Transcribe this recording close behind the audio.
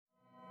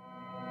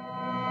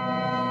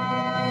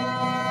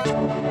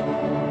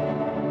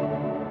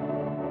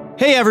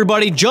Hey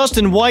everybody,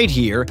 Justin White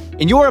here,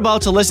 and you're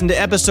about to listen to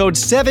episode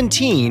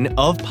 17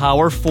 of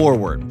Power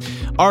Forward.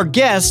 Our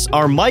guests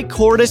are Mike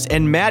Cordes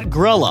and Matt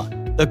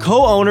Grella, the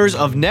co-owners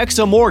of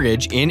Nexa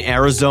Mortgage in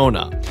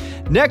Arizona.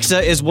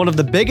 Nexa is one of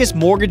the biggest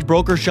mortgage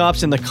broker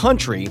shops in the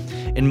country,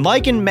 and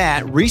Mike and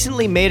Matt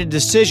recently made a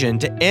decision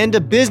to end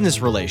a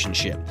business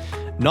relationship.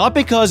 Not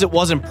because it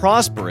wasn't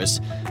prosperous,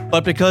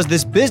 but because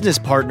this business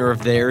partner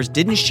of theirs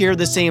didn't share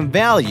the same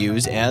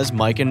values as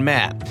Mike and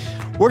Matt.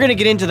 We're going to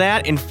get into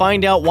that and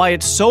find out why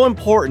it's so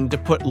important to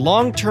put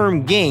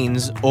long-term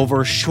gains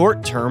over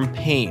short-term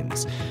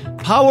pains.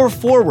 Power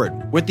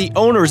Forward with the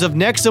owners of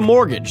Nexa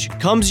Mortgage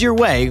comes your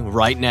way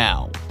right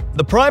now.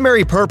 The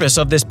primary purpose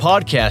of this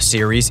podcast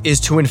series is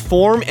to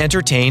inform,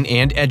 entertain,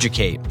 and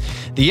educate.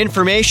 The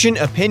information,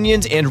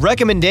 opinions, and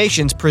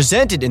recommendations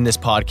presented in this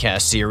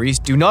podcast series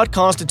do not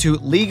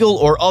constitute legal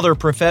or other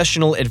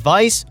professional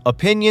advice,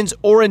 opinions,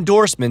 or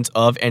endorsements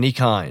of any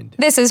kind.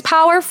 This is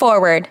Power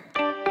Forward.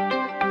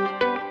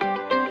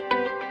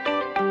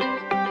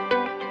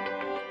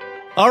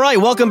 All right,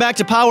 welcome back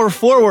to Power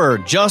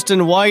Forward.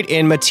 Justin White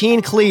and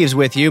Mateen Cleaves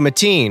with you.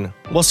 Mateen,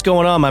 what's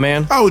going on, my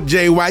man? Oh,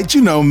 Jay White,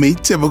 you know me,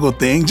 typical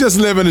thing. Just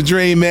living a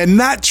dream, man,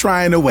 not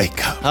trying to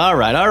wake up. All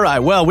right.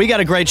 Well, we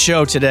got a great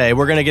show today.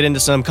 We're going to get into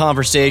some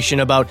conversation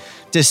about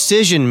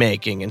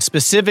decision-making and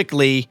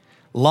specifically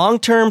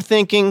long-term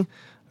thinking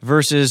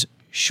versus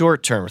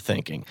short-term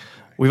thinking.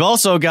 We've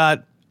also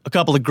got a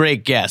couple of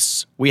great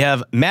guests. We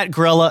have Matt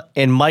Grella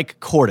and Mike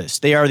Cordes.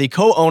 They are the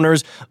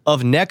co-owners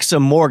of Nexa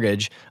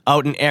Mortgage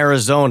out in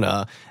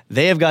Arizona.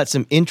 They have got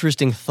some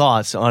interesting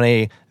thoughts on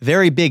a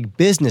very big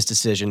business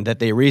decision that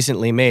they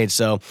recently made.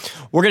 So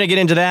we're going to get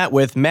into that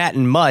with Matt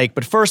and Mike.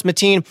 But first,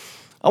 Mateen,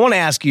 I want to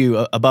ask you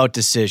about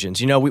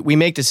decisions. You know, we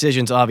make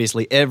decisions,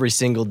 obviously, every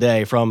single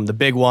day, from the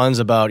big ones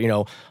about,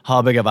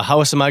 how big of a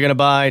house am I going to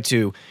buy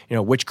to,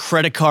 which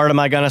credit card am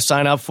I going to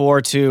sign up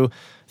for, to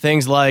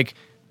things like,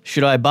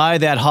 should I buy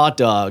that hot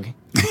dog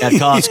at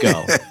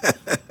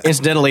Costco?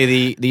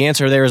 Incidentally, the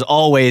answer there is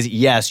always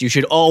yes. You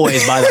should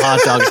always buy the hot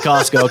dog at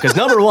Costco because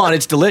number one,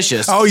 it's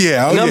delicious. Oh,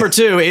 yeah. Number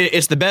two,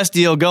 it's the best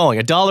deal going.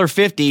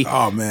 $1.50.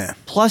 Oh, man.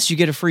 Plus, you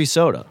get a free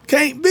soda.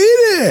 Can't beat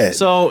it.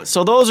 So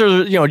those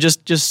are,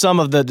 just some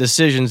of the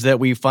decisions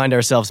that we find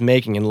ourselves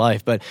making in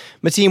life. But,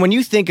 Mateen, when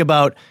you think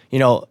about,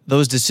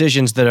 those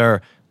decisions that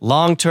are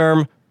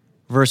long-term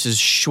versus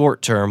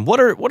short-term,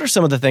 what are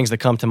some of the things that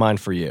come to mind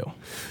for you?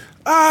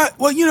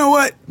 Well, you know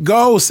what?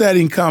 Goal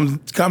setting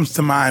comes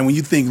to mind when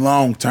you think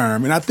long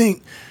term. And I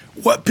think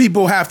what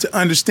people have to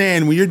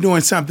understand when you're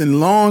doing something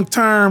long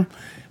term,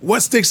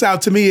 what sticks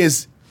out to me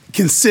is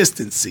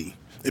consistency.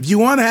 If you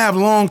want to have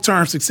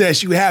long-term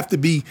success, you have to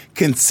be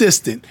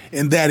consistent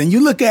in that. And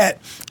you look at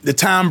the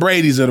Tom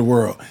Brady's of the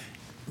world.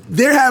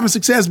 They're having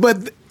success,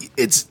 but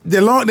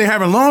they're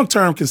having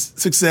long-term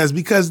success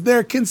because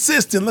they're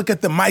consistent. Look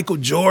at the Michael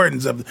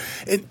Jordans of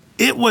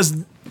it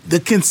was the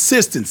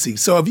consistency.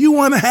 So if you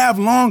want to have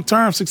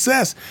long-term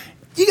success,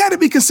 you got to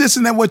be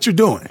consistent at what you're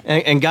doing.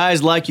 And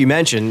guys like you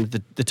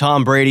mentioned, the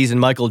Tom Brady's and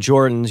Michael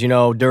Jordans,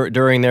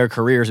 during their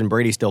careers, and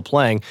Brady's still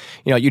playing,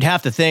 you'd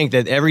have to think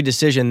that every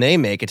decision they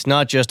make, it's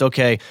not just,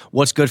 okay,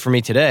 what's good for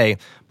me today,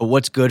 but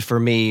what's good for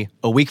me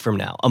a week from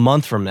now, a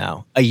month from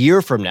now, a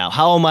year from now.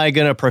 How am I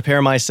going to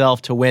prepare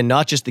myself to win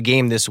not just the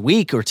game this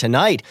week or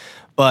tonight,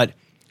 but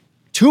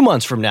 2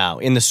 months from now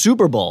in the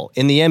Super Bowl,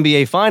 in the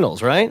NBA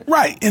Finals, right?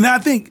 Right. And I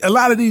think a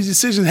lot of these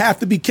decisions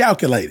have to be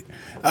calculated.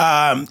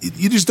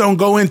 You just don't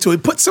go into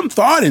it. Put some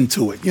thought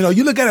into it.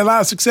 You look at a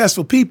lot of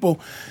successful people.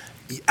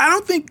 I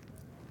don't think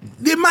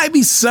there might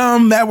be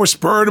some that were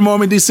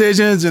spur-of-the-moment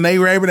decisions and they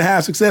were able to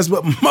have success,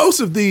 but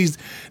most of these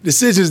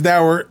decisions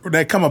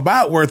that come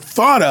about were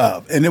thought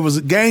of, and there was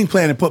a game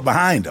plan to put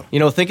behind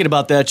them. Thinking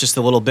about that just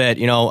a little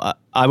bit,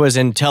 I was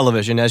in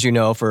television, as you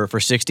know, for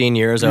 16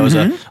 years. I was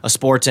a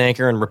sports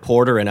anchor and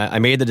reporter, and I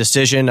made the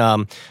decision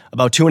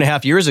about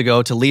 2.5 years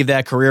ago to leave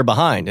that career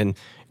behind, and it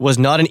was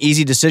not an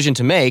easy decision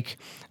to make.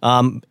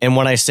 And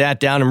when I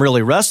sat down and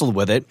really wrestled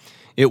with it,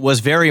 it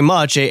was very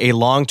much a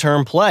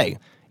long-term play.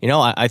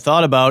 I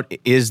thought about,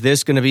 is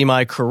this going to be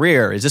my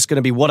career? Is this going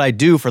to be what I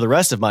do for the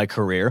rest of my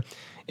career?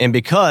 And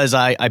because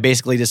I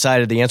basically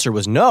decided the answer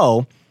was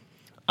no,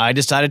 I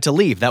decided to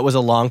leave. That was a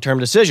long-term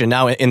decision.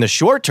 Now, in the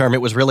short term,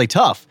 it was really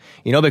tough,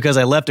 because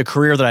I left a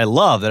career that I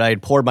love, that I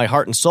had poured my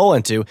heart and soul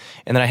into,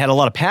 and that I had a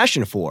lot of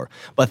passion for.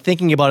 But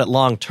thinking about it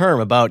long-term,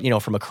 about,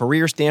 from a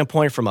career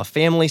standpoint, from a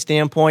family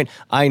standpoint,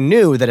 I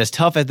knew that as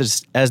tough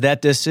as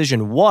that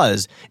decision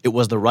was, it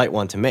was the right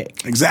one to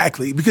make.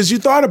 Exactly, because you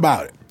thought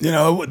about it.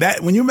 That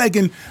when you're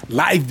making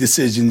life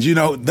decisions,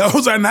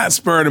 those are not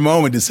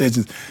spur-of-the-moment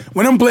decisions.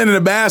 When I'm playing in a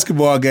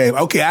basketball game,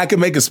 okay, I can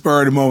make a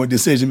spur-of-the-moment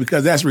decision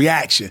because that's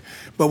reaction.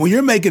 But when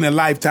you're making a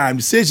lifetime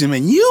decision,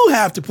 man, you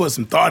have to put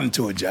some thought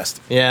into it,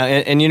 Justin. Yeah,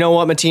 and you know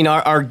what, Mateen?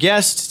 Our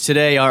guests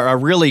today are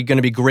really going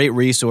to be great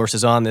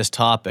resources on this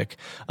topic.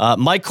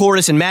 Mike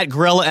Cordes and Matt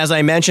Grella, as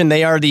I mentioned,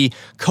 they are the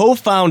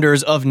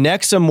co-founders of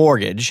Nexa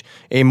Mortgage,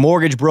 a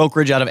mortgage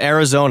brokerage out of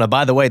Arizona.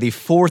 By the way, the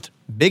fourth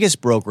biggest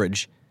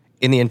brokerage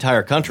in the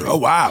entire country. Oh,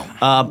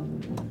 wow.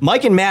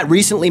 Mike and Matt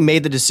recently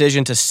made the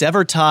decision to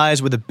sever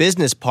ties with a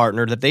business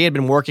partner that they had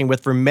been working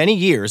with for many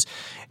years,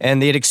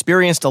 and they had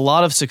experienced a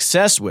lot of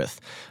success with.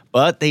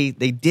 But they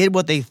did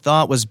what they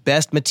thought was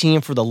best,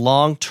 Mateen, for the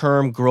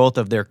long-term growth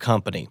of their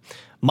company.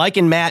 Mike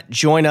and Matt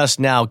join us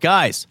now.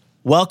 Guys,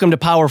 welcome to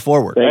Power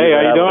Forward. Hey,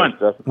 how you doing?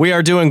 We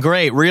are doing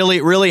great.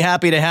 Really, really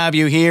happy to have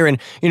you here. And,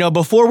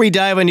 before we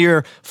dive into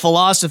your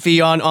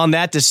philosophy on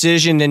that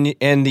decision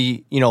and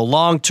the,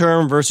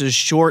 long-term versus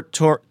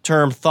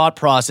short-term thought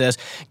process,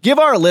 give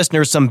our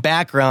listeners some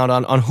background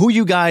on who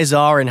you guys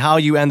are and how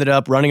you ended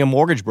up running a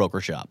mortgage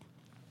broker shop.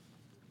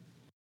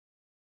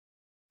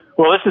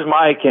 Well, this is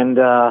Mike, and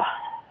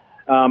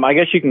I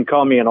guess you can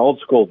call me an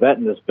old-school vet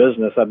in this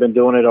business. I've been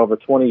doing it over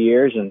 20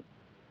 years and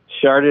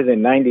started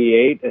in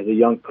 98 as a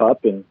young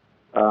pup and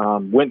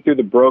went through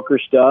the broker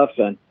stuff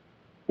and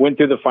went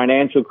through the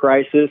financial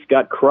crisis,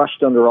 got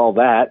crushed under all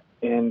that,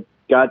 and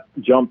got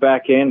jumped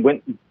back in,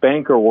 went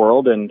banker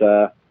world. And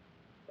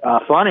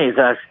funny is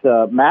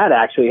that Matt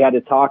actually had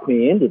to talk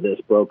me into this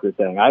broker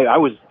thing. I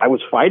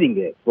was fighting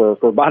it for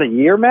about a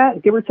year,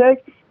 Matt, give or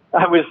take.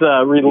 I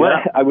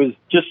was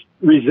just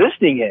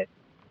resisting it.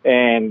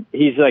 And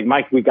he's like,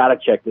 Mike, we got to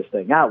check this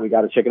thing out. We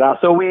got to check it out.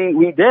 So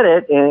we did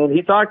it, and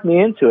he talked me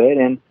into it.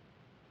 And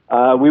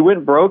we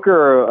went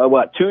broker,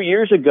 2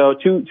 years ago,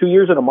 two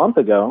years and a month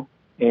ago.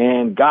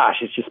 And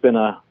gosh, it's just been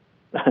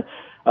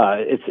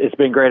it's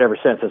been great ever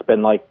since. It's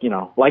been like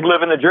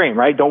living the dream,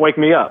 right? Don't wake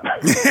me up.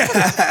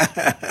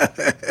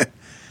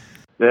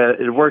 Yeah,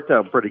 it worked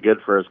out pretty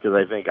good for us because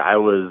I think I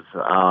was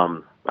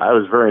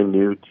very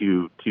new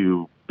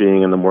to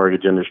being in the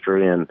mortgage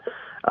industry, and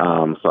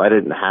so I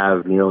didn't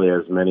have nearly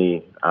as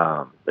many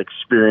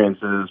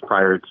experiences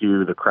prior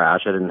to the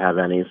crash. I didn't have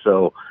any.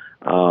 So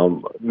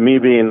me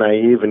being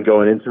naive and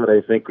going into it,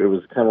 I think it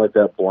was kind of like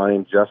that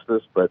blind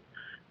justice, but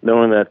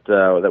knowing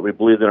that we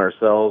believed in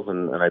ourselves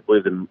and I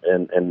believed in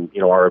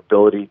our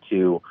ability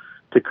to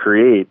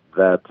create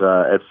that,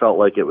 it felt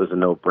like it was a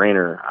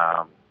no-brainer.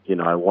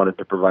 I wanted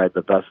to provide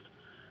the best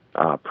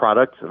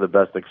product, the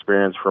best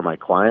experience for my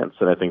clients,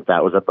 and I think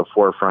that was at the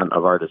forefront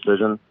of our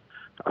decision.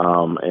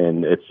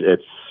 And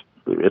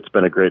it's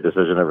been a great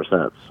decision ever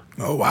since.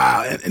 Oh,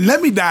 wow. And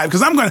let me dive,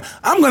 because I'm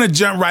gonna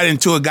jump right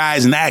into it,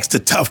 guys, and ask the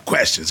tough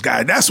questions,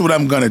 guys. That's what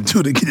I'm gonna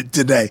do to get it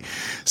today.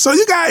 So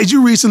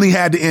you recently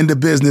had to end a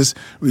business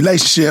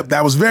relationship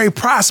that was very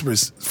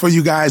prosperous for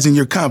you guys in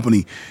your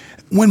company.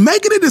 When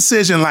making a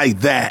decision like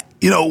that,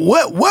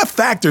 what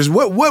factors,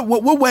 what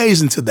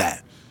weighs into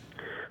that?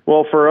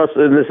 Well, for us,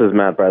 and this is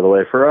Matt, by the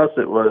way, for us,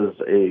 it was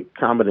a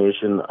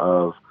combination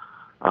of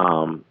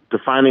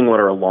defining what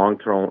our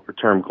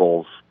long-term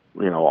goals,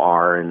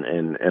 are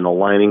and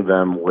aligning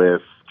them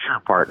with true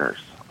partners,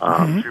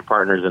 true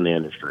partners in the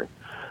industry.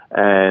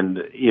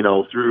 And,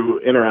 through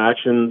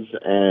interactions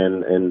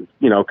and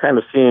kind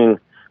of seeing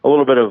a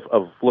little bit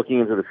of looking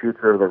into the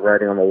future of the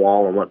writing on the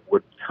wall and what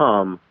would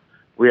come,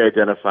 we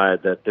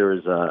identified that there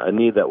was a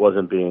need that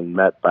wasn't being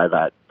met by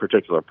that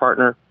particular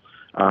partner.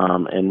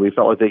 And we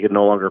felt like they could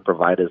no longer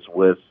provide us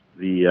with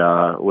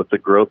the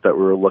growth that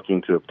we were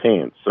looking to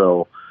obtain.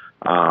 So,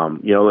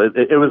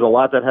 it was a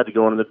lot that had to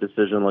go into the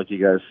decision. Like you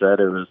guys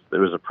said, it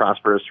was a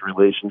prosperous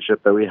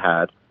relationship that we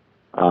had.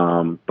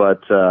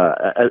 But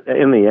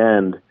in the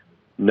end,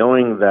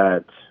 knowing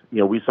that,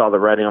 we saw the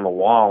writing on the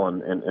wall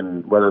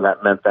and whether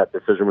that meant that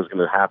decision was going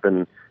to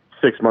happen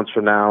 6 months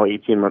from now,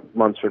 18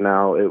 months from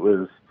now, it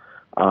was,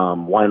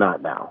 why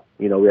not now?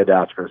 We had to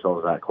ask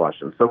ourselves that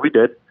question. So we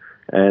did.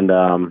 And,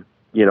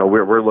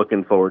 we're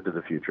looking forward to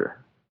the future.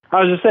 I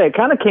was just saying, it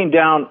kind of came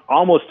down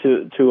almost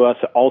to us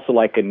also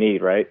like a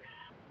need, right?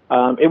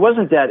 It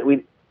wasn't that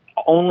we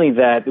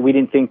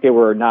didn't think they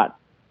were not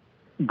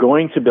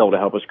going to be able to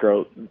help us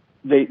grow.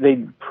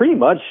 They pretty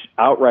much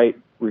outright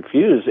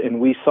refused,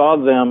 and we saw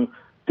them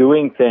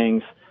doing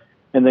things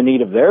in the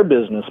need of their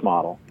business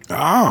model.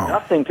 Oh.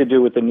 Nothing to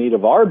do with the need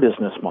of our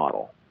business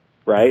model,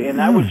 right? And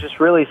that was just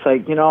really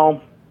like,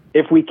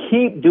 if we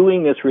keep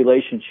doing this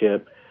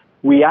relationship,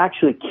 we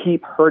actually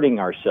keep hurting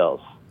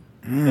ourselves.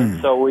 And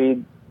so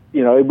we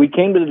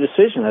came to the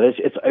decision that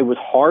it was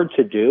hard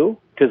to do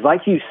because,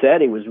 like you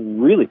said, it was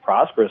really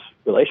prosperous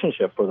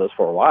relationship for us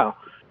for a while,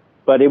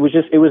 but it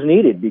was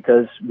needed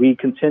because we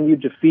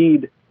continued to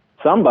feed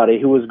somebody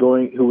who was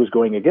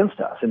going against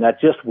us, and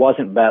that just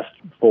wasn't best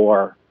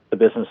for the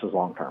business's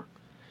long term.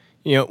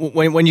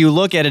 When you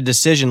look at a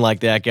decision like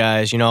that,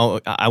 guys,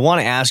 I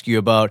want to ask you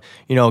about,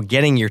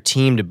 getting your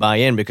team to buy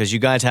in because you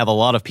guys have a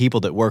lot of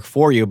people that work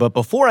for you. But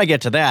before I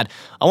get to that,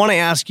 I want to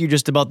ask you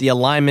just about the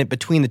alignment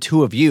between the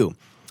two of you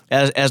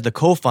as the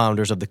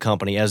co-founders of the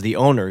company, as the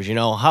owners.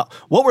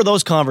 What were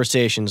those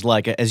conversations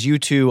like as you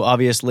two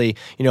obviously,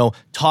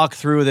 talked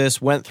through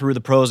this, went through the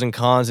pros and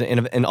cons,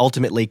 and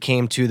ultimately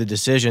came to the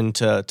decision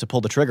to pull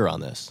the trigger on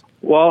this?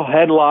 Well,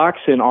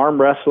 headlocks and arm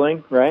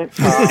wrestling, right? Which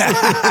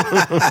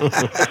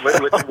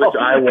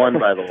I won,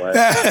 by the way.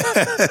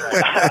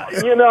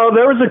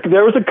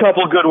 There was a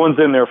couple good ones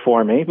in there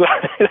for me, but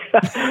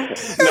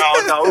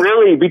no,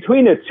 really,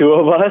 between the two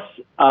of us,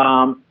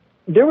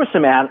 there was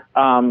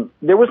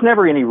there was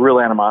never any real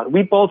animosity.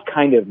 We both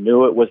kind of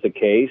knew it was the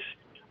case.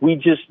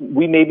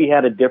 We maybe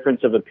had a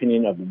difference of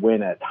opinion of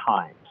when at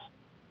times,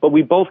 but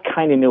we both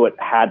kind of knew it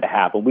had to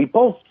happen. We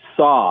both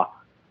saw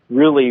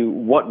really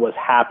what was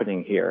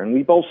happening here, and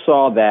we both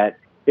saw that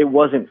it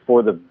wasn't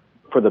for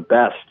the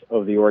best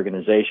of the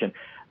organization.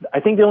 I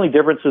think the only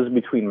difference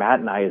between Matt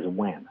and I is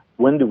when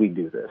do we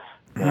do this?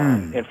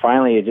 And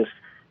finally, it just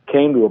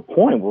came to a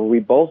point where we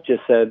both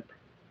just said,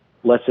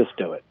 let's just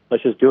do it.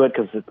 Let's just do it,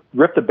 because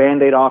rip the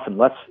Band-Aid off and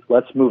let's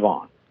move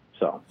on.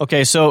 So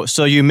okay, so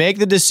you make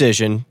the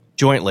decision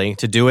jointly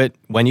to do it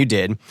when you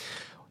did.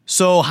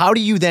 So how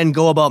do you then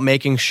go about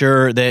making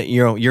sure that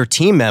your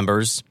team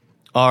members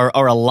are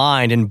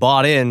aligned and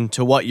bought in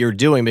to what you're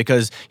doing?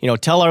 Because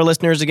tell our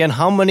listeners again,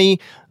 how many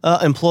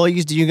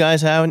employees do you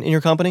guys have in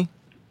your company?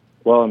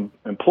 Well,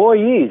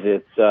 employees,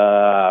 it's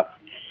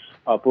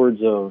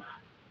upwards of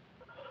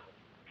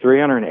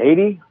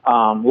 380.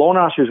 Loan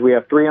officers, we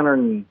have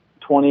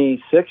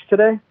 326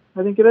 today,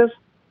 I think it is.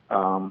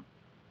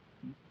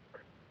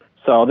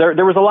 So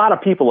there was a lot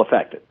of people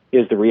affected,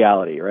 is the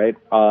reality, right?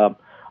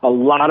 A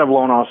lot of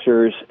loan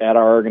officers at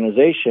our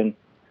organization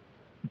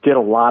did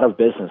a lot of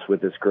business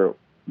with this group.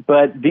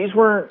 But these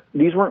weren't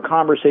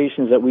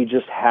conversations that we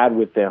just had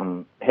with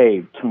them,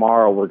 hey,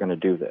 tomorrow we're going to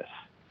do this,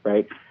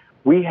 right?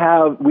 We've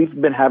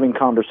been having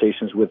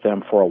conversations with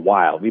them for a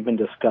while. We've been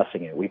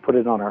discussing it. We put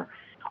it on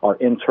our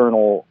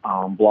internal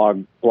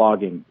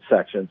blogging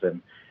sections,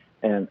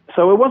 and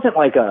so it wasn't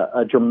like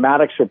a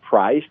dramatic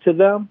surprise to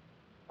them.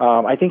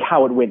 I think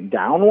how it went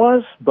down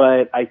was,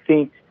 but I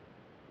think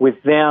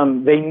with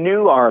them, they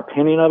knew our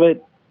opinion of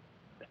it.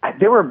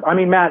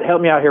 Matt,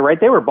 help me out here, right?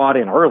 They were bought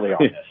in early on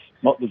this.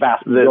 The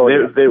vast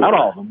majority. They not were.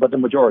 all of them, but the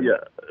majority.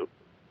 Yeah,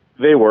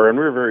 they were, and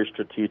we were very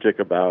strategic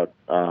about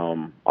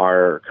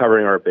our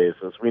covering our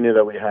bases. We knew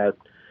that we had,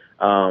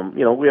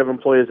 we have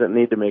employees that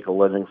need to make a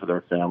living for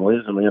their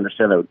families, and we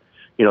understand that,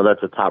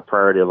 that's a top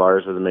priority of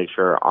ours, is to make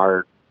sure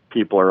our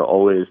people are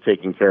always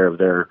taking care of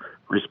their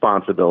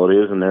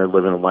responsibilities and they're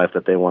living the life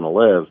that they want to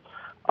live.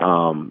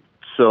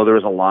 So there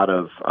was a lot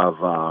of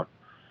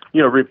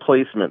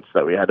replacements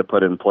that we had to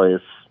put in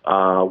place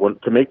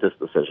to make this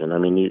decision. I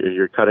mean,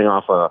 you're cutting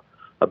off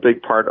a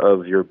big part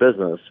of your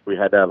business. We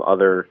had to have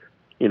other,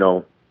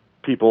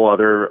 people,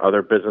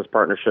 other business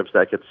partnerships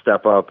that could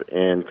step up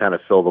and kind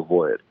of fill the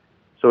void.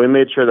 So we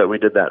made sure that we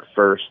did that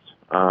first,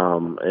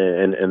 and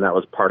that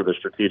was part of the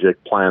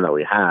strategic plan that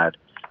we had.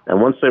 And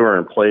once they were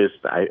in place,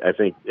 I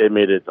think it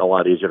made it a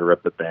lot easier to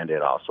rip the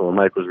Band-Aid off. So when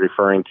Mike was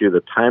referring to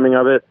the timing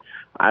of it,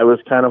 I was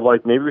kind of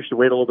like, maybe we should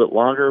wait a little bit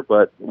longer.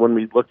 But when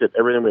we looked at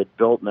everything we had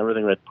built and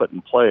everything we had put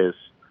in place,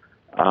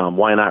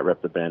 why not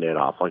rip the Band-Aid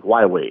off? Like,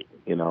 why wait?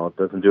 It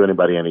doesn't do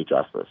anybody any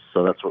justice.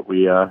 So that's what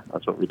we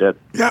did.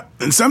 Yeah,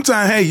 and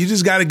sometimes, hey, you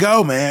just got to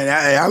go, man.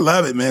 I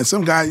love it, man.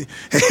 Some guys,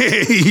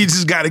 you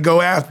just got to go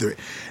after it.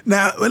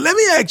 Now, let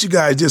me ask you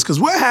guys this, because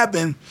what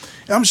happened,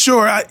 I'm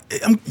sure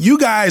you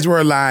guys were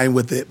aligned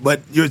with it,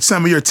 but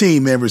some of your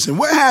team members. And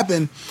what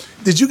happened,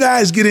 did you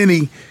guys get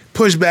any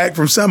pushback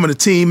from some of the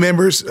team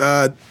members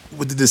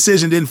with the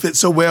decision didn't fit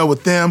so well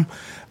with them,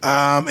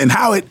 and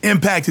how it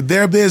impacted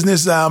their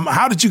business?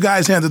 How did you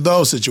guys handle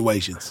those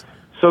situations?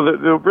 So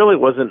there really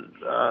wasn't,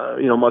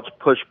 much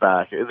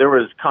pushback. There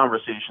was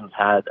conversations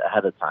had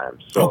ahead of time.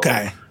 So,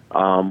 okay.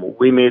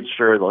 We made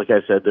sure, like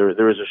I said, there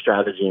was a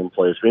strategy in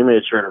place. We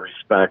made sure to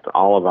respect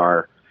all of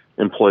our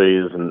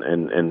employees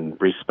and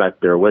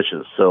respect their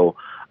wishes. So,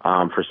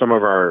 for some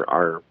of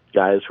our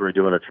guys who are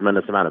doing a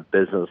tremendous amount of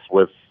business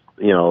with,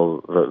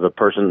 the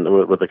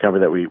person with the company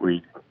that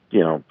we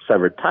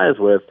severed ties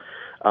with,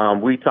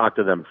 we talked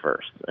to them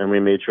first, and we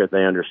made sure that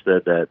they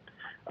understood that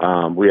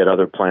we had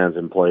other plans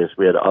in place.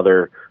 We had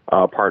other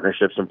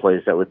partnerships in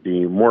place that would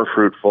be more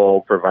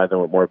fruitful, provide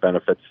them with more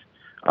benefits,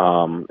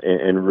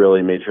 and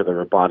really made sure they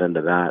were bought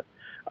into that.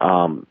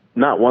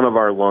 Not one of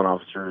our loan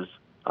officers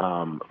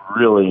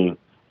really,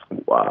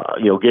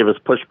 gave us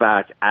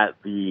pushback at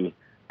the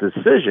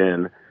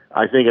decision.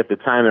 I think at the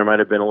time there might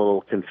have been a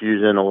little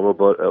confusion, a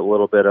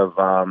little bit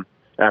of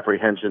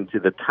apprehension to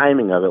the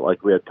timing of it,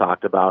 like we had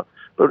talked about.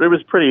 But it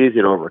was pretty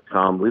easy to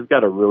overcome. We've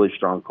got a really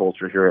strong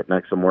culture here at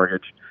Nexa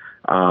Mortgage.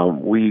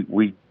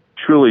 We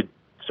truly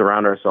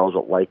surround ourselves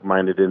with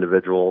like-minded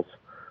individuals,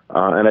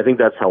 and I think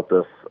that's helped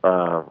us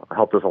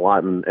a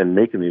lot in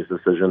making these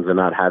decisions and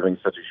not having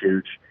such a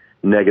huge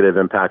negative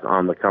impact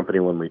on the company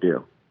when we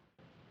do.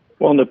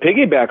 Well, and to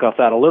piggyback off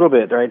that a little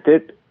bit, right?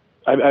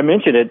 I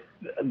mentioned it.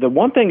 The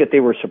one thing that they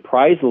were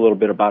surprised a little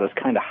bit about is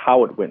kind of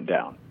how it went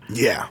down.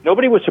 Yeah.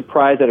 Nobody was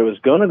surprised that it was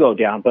going to go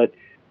down, but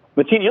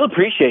Mateen, you'll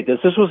appreciate this.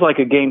 This was like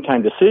a game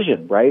time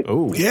decision, right?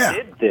 Oh, yeah. We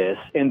did this,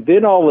 and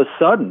then all of a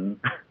sudden,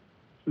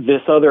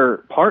 this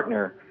other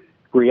partner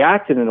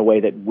reacted in a way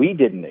that we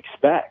didn't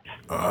expect.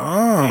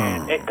 Oh.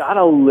 And it got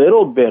a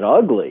little bit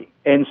ugly.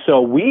 And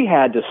so we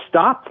had to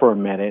stop for a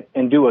minute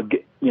and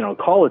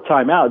call a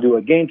timeout, do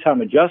a game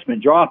time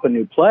adjustment, draw up a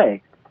new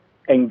play,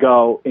 and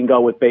go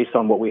with based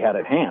on what we had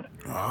at hand.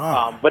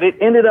 Oh. But it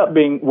ended up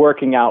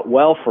working out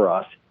well for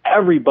us.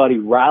 Everybody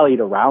rallied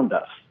around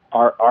us.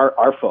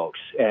 our folks,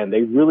 and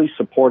they really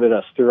supported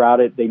us throughout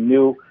it. They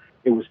knew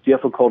it was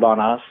difficult on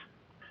us,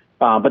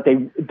 but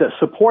the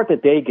support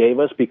that they gave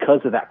us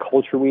because of that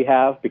culture we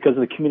have, because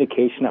of the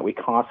communication that we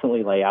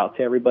constantly lay out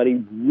to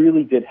everybody,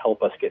 really did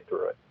help us get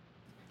through it.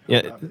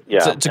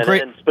 Yeah, it's a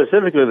great, and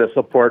specifically the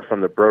support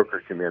from the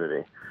broker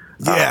community.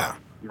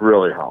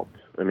 Really helped.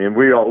 I mean,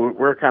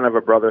 we're kind of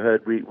a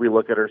brotherhood. We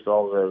look at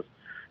ourselves as,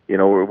 we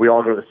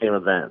all go to the same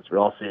events. We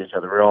all see each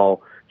other. We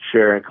all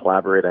share and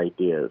collaborate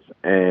ideas.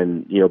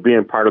 And,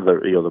 being part of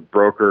the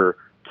broker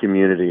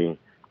community,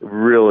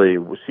 really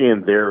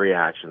seeing their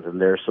reactions and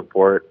their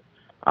support,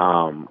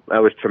 that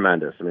was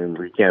tremendous. I mean,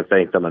 we can't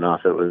thank them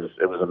enough. It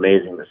was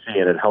amazing to see,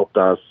 and it helped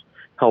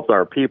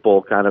our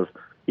people kind of,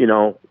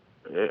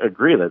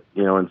 agree that,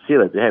 and see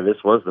that, hey,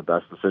 this was the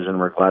best decision.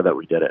 We're glad that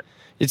we did it.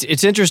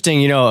 It's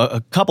interesting,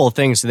 a couple of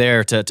things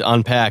there to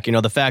unpack.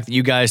 The fact that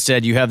you guys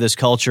said you have this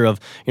culture of,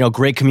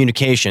 great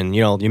communication.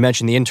 You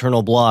mentioned the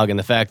internal blog and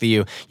the fact that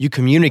you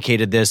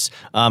communicated this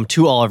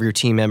to all of your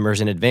team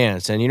members in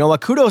advance. And you know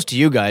what? Kudos to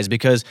you guys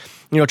because,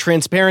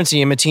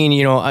 transparency, and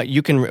Mateen,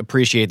 you can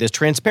appreciate this.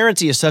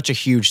 Transparency is such a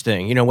huge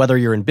thing. Whether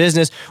you're in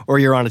business or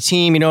you're on a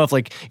team,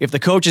 if the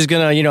coach is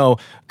going to,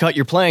 cut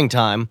your playing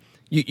time,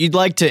 you'd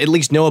like to at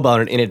least know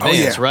about it in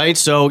advance, right?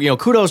 So,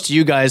 kudos to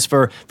you guys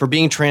for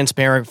being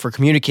transparent, for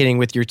communicating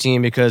with your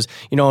team because,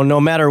 no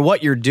matter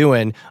what you're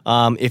doing,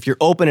 if you're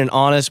open and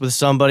honest with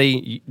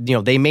somebody,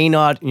 they may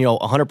not,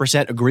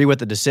 100% agree with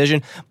the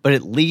decision, but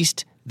at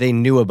least they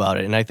knew about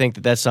it. And I think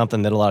that that's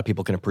something that a lot of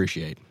people can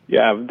appreciate.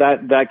 Yeah,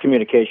 that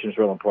communication is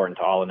real important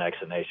to all in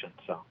Exit Nation,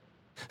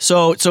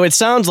 So it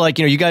sounds like,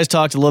 you guys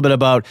talked a little bit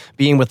about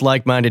being with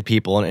like-minded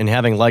people and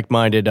having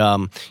like-minded,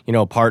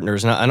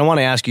 partners. And I want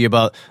to ask you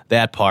about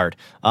that part.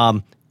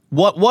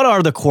 What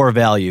are the core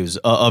values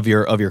of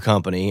your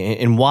company,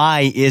 and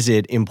why is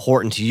it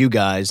important to you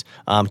guys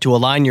to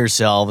align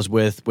yourselves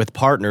with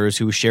partners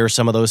who share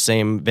some of those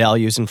same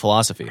values and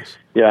philosophies?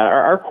 Yeah,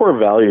 our core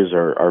values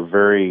are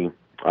very,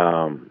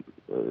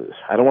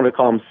 I don't want to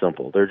call them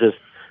simple.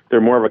 They're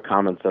more of a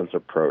common sense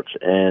approach.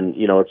 And,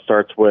 it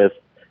starts with,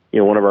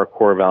 one of our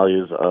core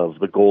values of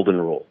the golden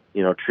rule,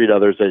 treat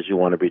others as you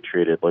want to be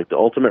treated. Like the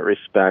ultimate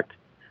respect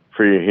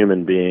for your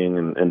human being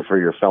and for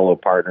your fellow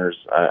partners,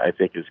 I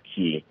think is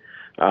key.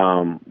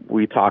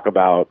 We talk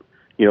about,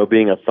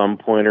 being a thumb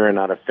pointer and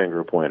not a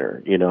finger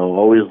pointer,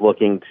 always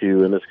looking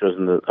to, and this goes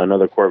into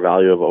another core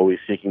value of always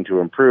seeking to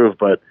improve,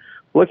 but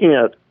looking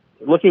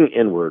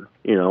inward,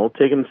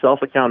 taking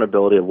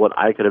self-accountability of what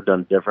I could have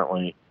done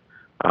differently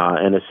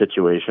in a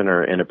situation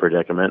or in a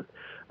predicament.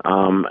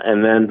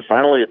 And then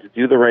finally, to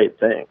do the right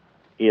thing.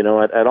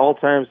 At all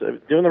times,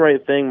 doing the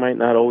right thing might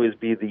not always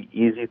be the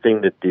easy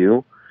thing to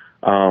do.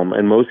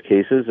 In most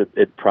cases,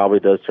 it probably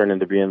does turn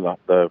into being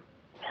the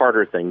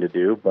harder thing to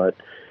do, but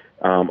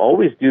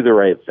always do the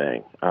right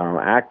thing.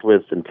 Act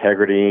with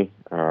integrity,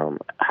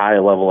 high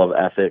level of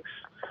ethics,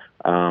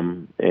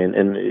 and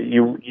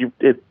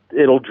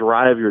it'll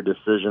drive your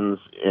decisions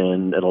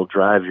and it'll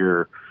drive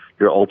your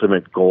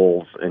ultimate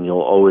goals, and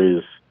you'll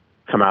always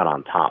come out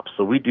on top.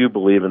 So we do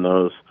believe in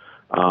those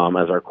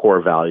as our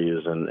core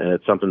values, and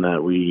it's something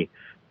that we,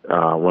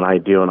 when I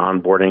do an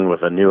onboarding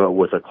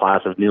with a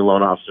class of new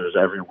loan officers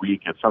every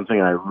week, it's something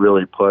I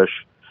really push,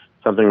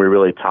 something we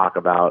really talk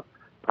about,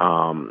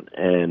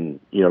 and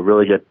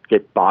really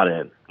get bought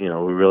in. We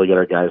really get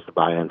our guys to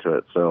buy into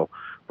it. So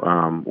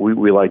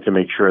we like to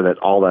make sure that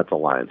all that's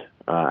aligned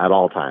at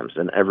all times,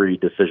 and every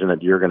decision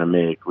that you're going to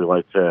make, we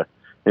like to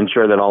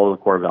ensure that all of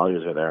the core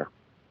values are there.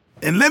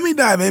 And let me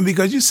dive in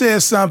because you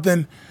said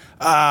something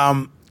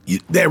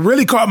that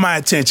really caught my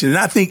attention, and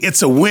I think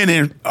it's a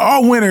winning.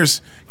 All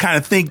winners kind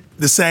of think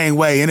the same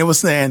way, and it was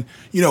saying,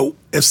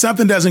 if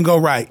something doesn't go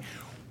right,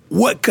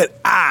 what could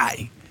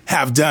I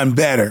have done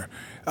better?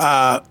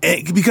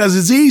 Because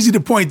it's easy to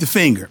point the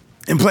finger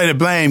and play the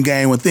blame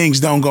game when things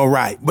don't go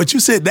right. But you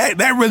said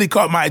that really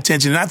caught my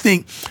attention, and I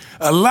think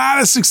a lot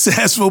of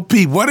successful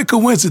people, what a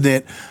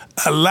coincidence,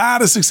 a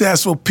lot of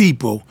successful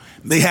people,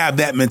 they have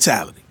that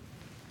mentality.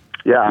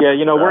 Yeah,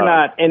 we're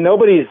not, and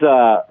nobody's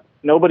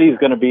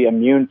going to be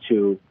immune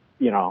to,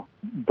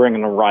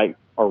 bringing the right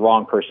or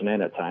wrong person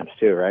in at times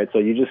too, right? So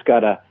you just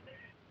gotta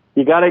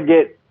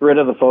get rid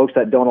of the folks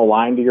that don't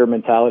align to your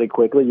mentality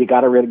quickly. You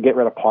gotta get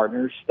rid of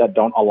partners that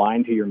don't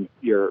align to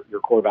your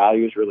core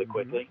values really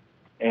quickly.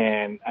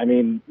 And I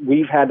mean,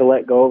 we've had to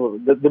let go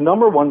of the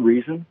number one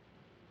reason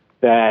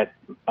that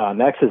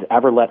Next has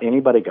ever let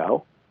anybody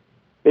go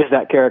is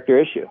that character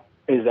issue,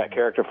 is that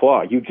character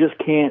flaw. You just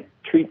can't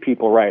treat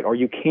people right, or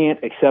you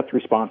can't accept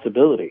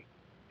responsibility.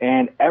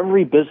 And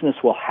every business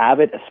will have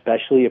it,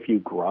 especially if you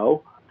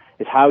grow,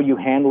 is how you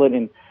handle it.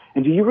 And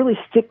do you really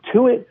stick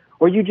to it,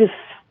 or you just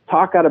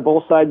talk out of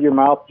both sides of your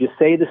mouth, just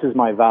say this is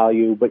my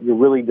value, but you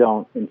really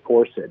don't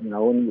enforce it,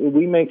 And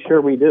we make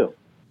sure we do.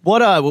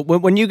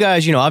 When you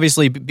guys,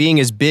 obviously being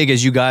as big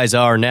as you guys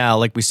are now,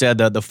 like we said,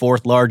 the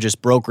fourth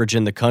largest brokerage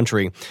in the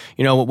country,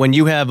 when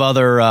you have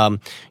other,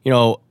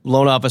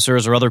 loan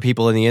officers or other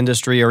people in the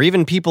industry or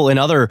even people in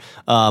other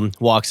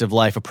walks of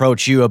life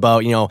approach you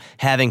about,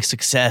 having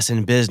success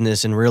in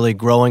business and really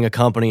growing a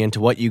company into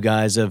what you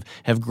guys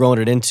have grown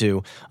it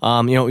into,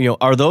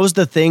 are those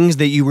the things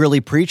that you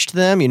really preach to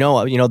them,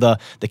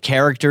 the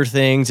character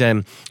things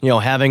and,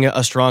 having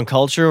a strong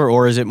culture,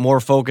 or is it more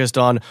focused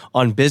on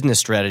business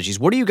strategies?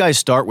 What do you guys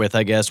start with,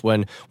 I guess,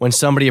 when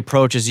somebody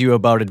approaches you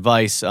about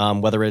advice,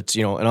 whether it's,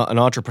 an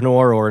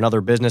entrepreneur or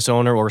another business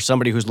owner or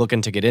somebody who's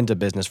looking to get into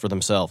business for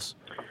themselves?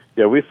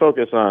 Yeah, we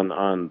focus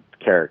on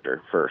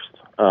character first.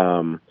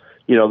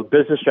 The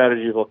business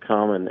strategies will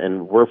come,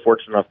 and we're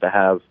fortunate enough to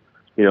have,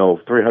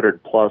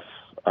 300 plus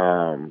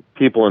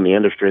people in the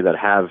industry that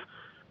have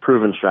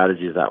proven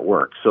strategies that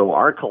work. So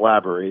our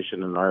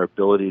collaboration and our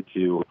ability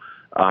to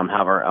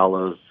have our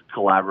LOs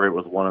collaborate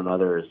with one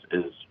another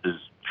is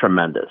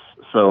tremendous.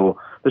 So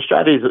the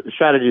strategies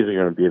are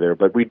going to be there,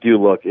 but we do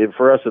look.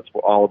 For us, it's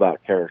all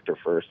about character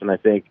first, and I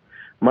think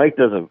Mike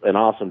does an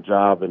awesome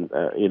job, and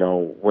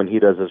when he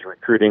does his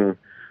recruiting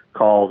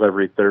calls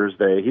every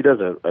Thursday, he does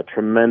a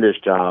tremendous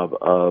job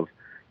of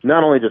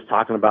not only just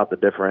talking about the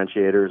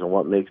differentiators and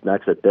what makes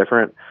Nexa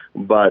different,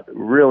 but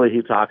really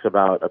he talks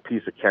about a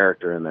piece of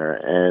character in there.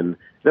 And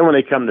then when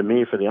they come to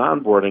me for the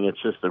onboarding,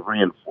 it's just a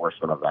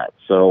reinforcement of that.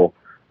 So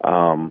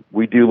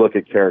we do look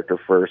at character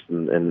first,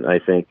 and I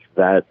think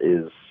that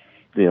is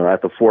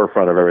at the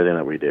forefront of everything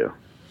that we do.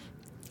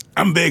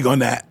 I'm big on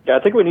that. Yeah,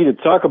 I think we need to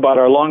talk about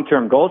our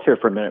long-term goals here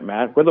for a minute,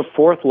 Matt. We're the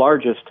fourth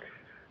largest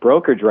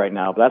brokerage right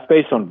now, but that's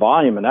based on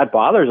volume, and that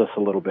bothers us a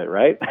little bit,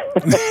 right? We're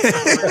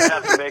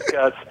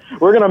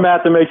going to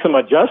have to make some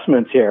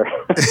adjustments here.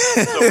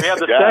 So we have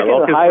the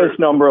second highest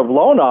number of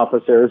loan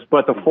officers,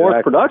 but the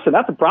fourth production,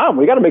 that's a problem.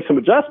 We got to make some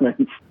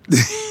adjustments.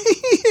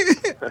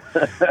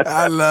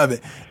 I love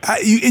it.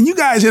 And you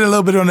guys hit a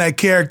little bit on that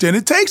character, and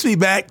it takes me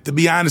back, to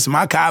be honest, in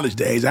my college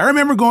days. I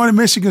remember going to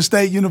Michigan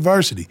State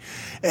University,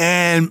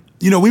 and,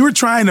 we were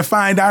trying to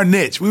find our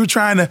niche. We were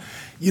trying to,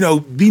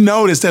 be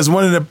noticed as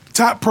one of the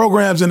top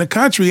programs in the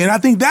country. And I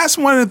think that's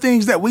one of the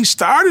things that we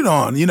started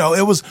on.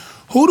 It was,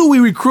 who do we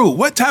recruit?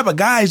 What type of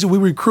guys do we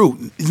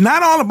recruit? It's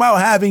not all about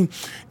having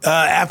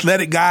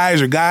athletic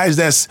guys or guys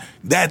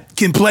that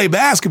can play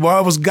basketball.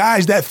 It was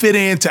guys that fit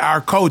into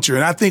our culture.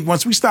 And I think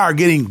once we started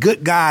getting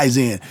good guys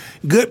in,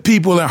 good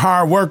people and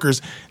hard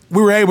workers,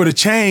 we were able to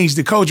change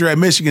the culture at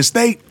Michigan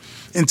State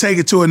and take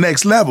it to a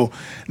next level.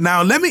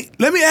 Now, let me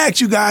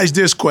ask you guys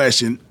this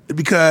question,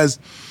 because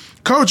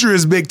culture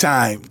is big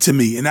time to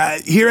me. And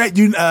here at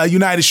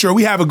United Shore,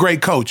 we have a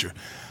great culture.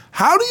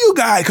 How do you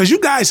guys, because you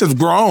guys have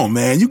grown,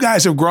 man. You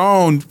guys have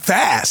grown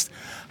fast.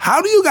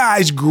 How do you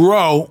guys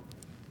grow,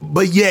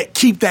 but yet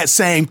keep that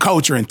same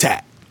culture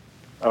intact?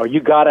 Oh,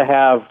 you got to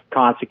have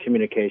constant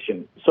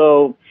communication.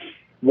 So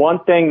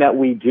one thing that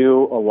we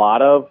do a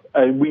lot of,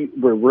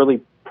 we're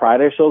really pride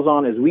ourselves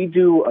on, is we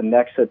do a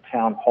Nexa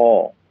town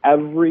hall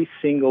every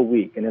single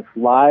week. And it's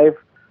live,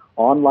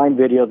 online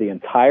video. The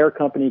entire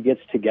company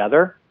gets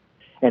together.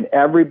 And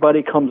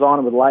everybody comes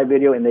on with live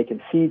video, and they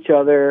can see each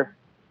other.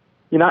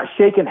 You're not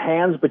shaking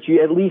hands, but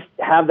you at least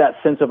have that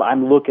sense of,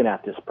 I'm looking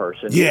at this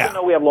person. Yeah. Even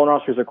though we have loan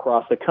officers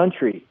across the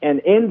country. And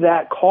in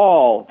that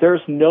call,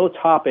 there's no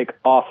topic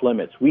off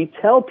limits. We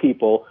tell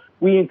people,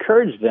 we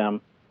encourage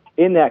them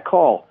in that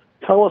call,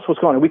 tell us what's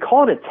going on. We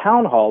call it a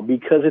town hall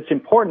because it's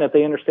important that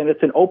they understand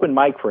it's an open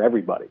mic for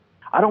everybody.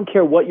 I don't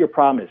care what your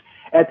problem is.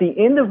 At the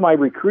end of my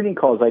recruiting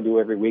calls I do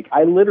every week,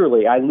 I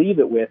leave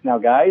it with, now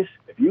guys,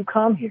 if you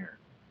come here,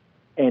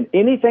 and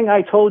anything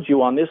I told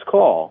you on this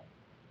call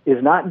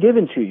is not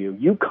given to you,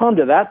 you come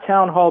to that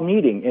town hall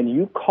meeting and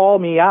you call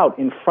me out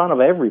in front of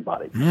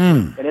everybody.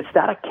 And it's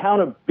that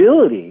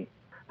accountability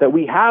that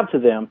we have to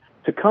them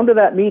to come to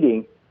that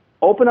meeting,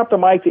 open up the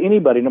mic to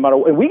anybody, no matter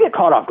what. And we get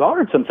caught off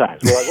guard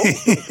sometimes. We're like, oh,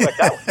 didn't expect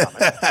that one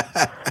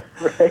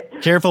coming.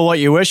 Right? Careful what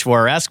you wish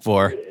for or ask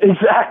for.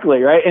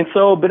 Exactly, right? And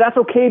so, but that's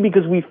okay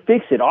because we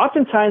fix it.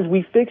 Oftentimes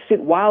we fix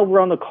it while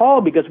we're on the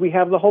call because we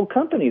have the whole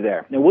company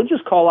there. And we'll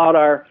just call out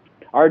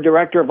our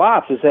director of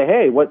ops and say,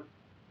 hey, what's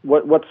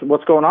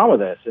going on with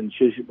this? And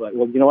she's like,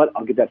 well, you know what?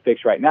 I'll get that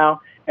fixed right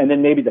now. And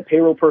then maybe the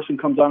payroll person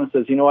comes on and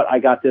says, you know what? I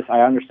got this.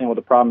 I understand what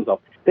the problem is.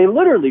 They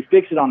literally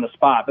fix it on the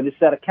spot, but it's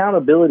that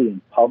accountability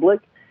in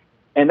public.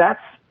 And that's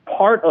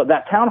part of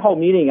that town hall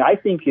meeting, I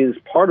think, is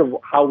part of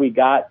how we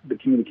got the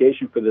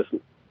communication for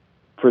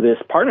this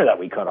partner that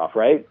we cut off,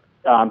 right?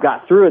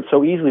 Got through it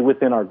so easily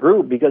within our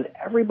group because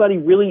everybody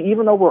really,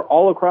 even though we're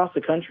all across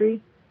the country,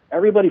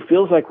 everybody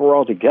feels like we're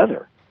all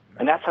together.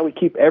 And that's how we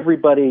keep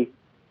everybody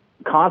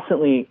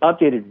constantly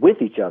updated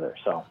with each other.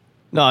 So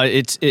no,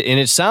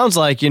 it sounds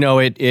like,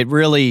 it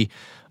really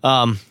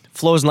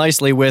flows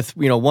nicely with,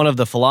 one of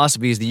the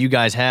philosophies that you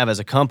guys have as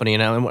a company.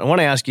 And I want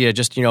to ask you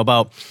just,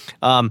 about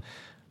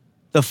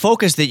the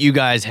focus that you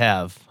guys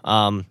have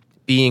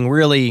being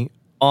really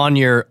on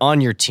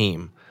your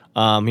team.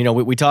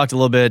 We talked a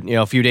little bit,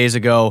 a few days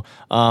ago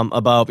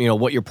about,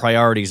 what your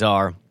priorities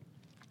are.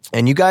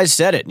 And you guys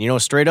said it,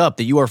 straight up,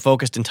 that you are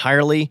focused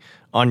entirely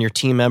on your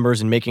team members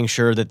and making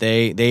sure that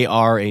they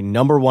are a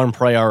number one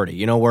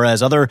priority.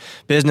 Whereas other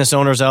business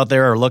owners out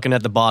there are looking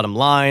at the bottom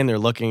line, they're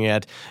looking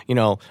at,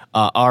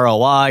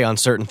 ROI on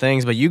certain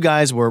things. But you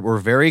guys were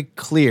very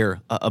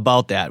clear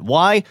about that.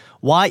 Why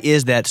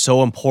is that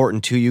so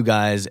important to you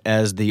guys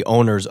as the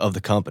owners of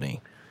the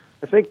company?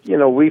 I think,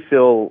 we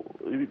feel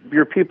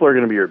your people are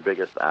going to be your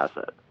biggest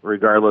asset,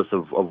 regardless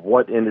of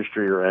what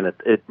industry you're in.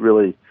 It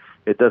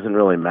doesn't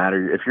really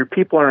matter. If your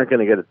people aren't going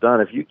to get it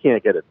done, if you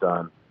can't get it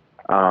done,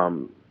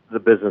 the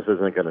business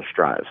isn't going to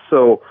strive.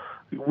 So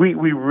we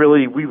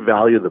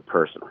value the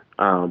person.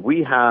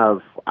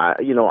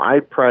 I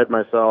pride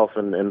myself,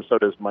 and so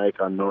does Mike,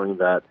 on knowing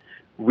that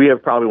we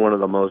have probably one of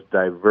the most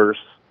diverse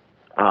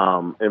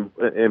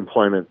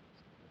employment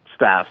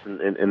staffs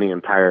in the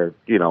entire,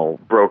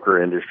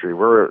 broker industry.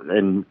 We're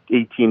in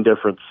 18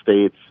 different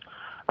states.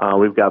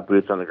 We've got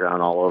boots on the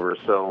ground all over.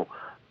 So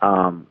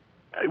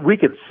we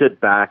could sit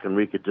back and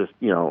we could just,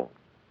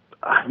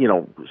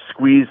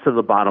 squeeze to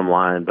the bottom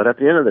line. But at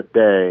the end of the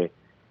day,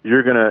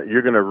 you're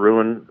gonna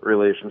ruin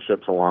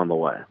relationships along the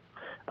way.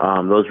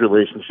 Those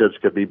relationships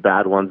could be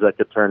bad ones that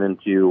could turn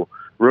into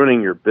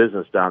ruining your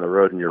business down the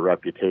road and your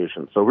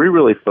reputation. So we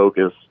really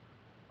focus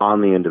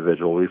on the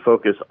individual. We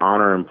focus on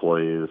our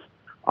employees,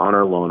 on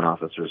our loan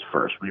officers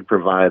first. We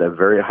provide a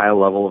very high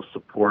level of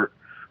support.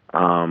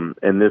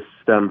 And this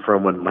stemmed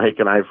from when Mike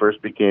and I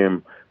first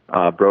became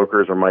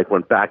brokers, or Mike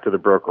went back to the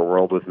broker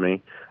world with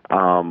me.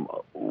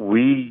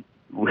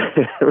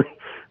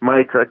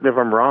 Mike, correct me if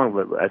I'm wrong,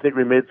 but I think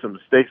we made some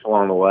mistakes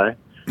along the way.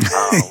 We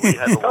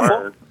had to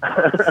learn.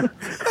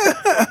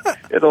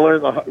 We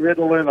had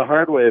to learn the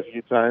hard way a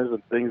few times,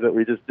 and things that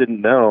we just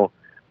didn't know.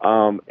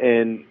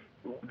 And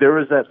there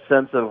was that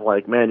sense of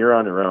like, man, you're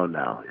on your own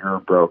now. You're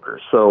a broker.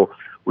 So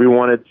we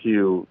wanted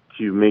to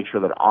make sure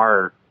that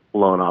our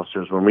loan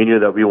officers, when we knew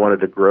that we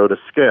wanted to grow to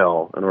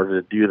scale, in order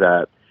to do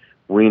that,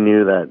 we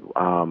knew that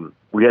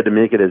we had to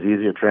make it as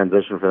easy a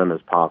transition for them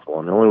as possible.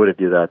 And the only way to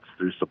do that is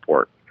through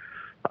support.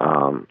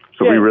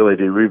 We really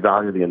do. We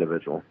value the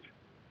individual.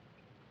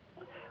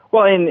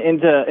 Well,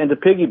 and to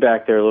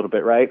piggyback there a little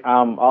bit, right?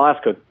 I'll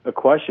ask a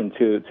question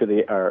to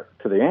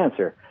the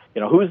answer.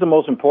 Who's the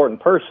most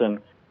important person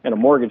in a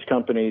mortgage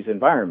company's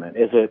environment?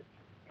 Is it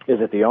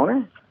the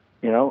owner?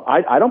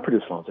 I don't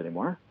produce loans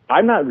anymore.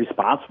 I'm not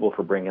responsible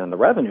for bringing in the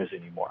revenues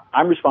anymore.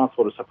 I'm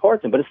responsible to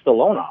support them, but it's the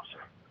loan officer.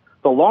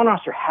 The loan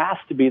officer has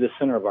to be the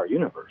center of our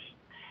universe.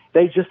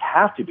 They just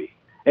have to be.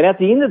 And at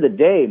the end of the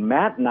day,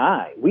 Matt and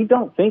I, we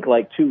don't think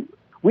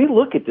we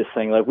look at this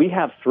thing like we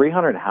have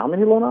 300 how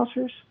many loan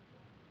officers?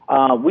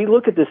 We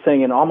look at this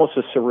thing in almost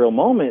a surreal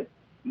moment,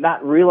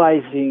 not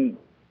realizing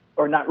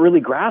or not really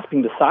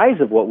grasping the size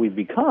of what we've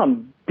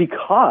become,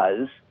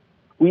 because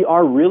we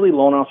are really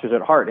loan officers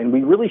at heart. And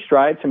we really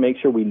strive to make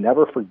sure we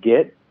never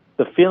forget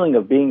the feeling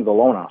of being the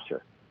loan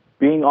officer,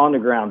 being on the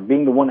ground,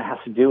 being the one that has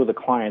to deal with the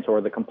clients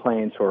or the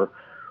complaints or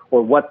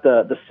what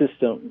the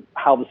system,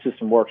 how the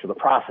system works, or the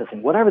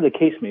processing, whatever the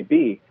case may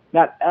be.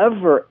 Not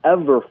ever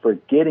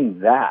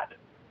forgetting that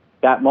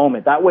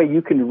moment. That way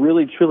you can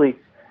really, truly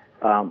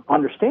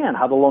understand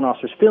how the loan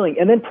officer is feeling,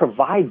 and then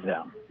provide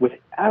them with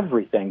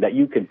everything that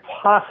you could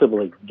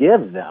possibly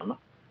give them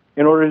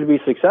in order to be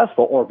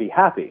successful or be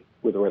happy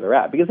with where they're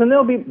at, because then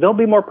they'll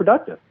be more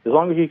productive as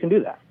long as you can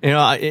do that.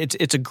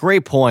 It's a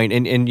great point,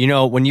 and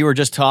when you were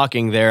just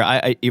talking there,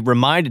 it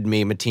reminded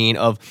me, Mateen,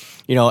 of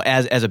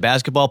as a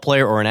basketball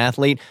player or an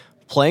athlete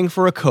playing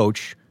for a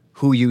coach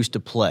who used to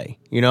play.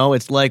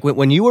 It's like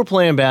when you were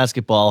playing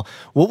basketball,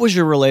 what was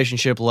your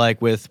relationship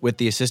like with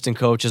the assistant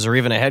coaches or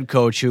even a head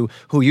coach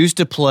who used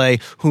to play,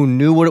 who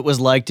knew what it was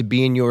like to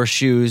be in your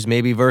shoes,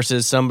 maybe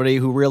versus somebody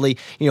who really,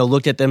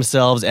 looked at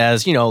themselves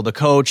as, the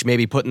coach,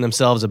 maybe putting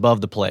themselves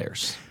above the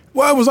players?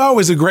 Well, it was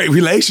always a great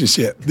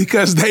relationship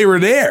because they were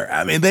there.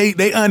 I mean,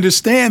 they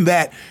understand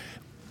that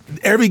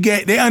every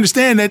game, they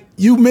understand that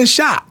you miss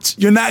shots.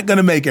 You're not going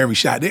to make every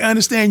shot. They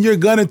understand you're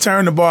going to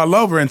turn the ball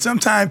over. And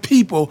sometimes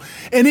people,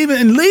 and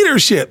even in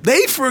leadership,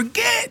 they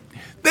forget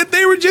that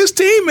they were just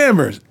team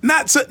members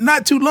not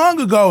too long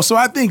ago. So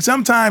I think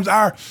sometimes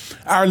our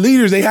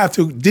leaders, they have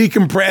to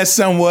decompress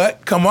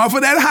somewhat, come off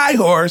of that high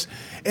horse,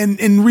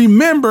 and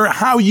remember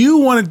how you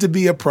wanted to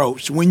be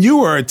approached when you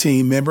were a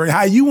team member,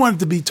 how you wanted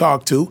to be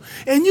talked to,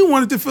 and you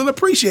wanted to feel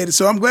appreciated.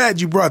 So I'm glad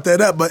you brought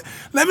that up. But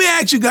let me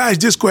ask you guys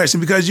this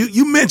question, because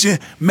you mentioned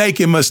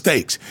making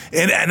mistakes.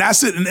 And I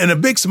said, and a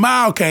big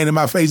smile came to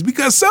my face,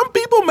 because some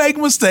people make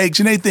mistakes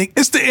and they think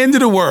it's the end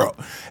of the world.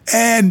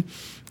 And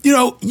you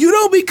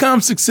don't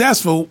become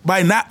successful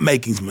by not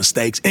making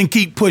mistakes and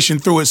keep pushing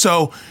through it.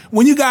 So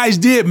when you guys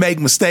did make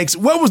mistakes,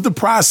 what was the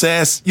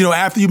process,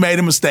 after you made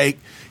a mistake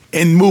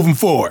and moving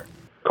forward?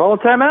 Call a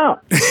timeout.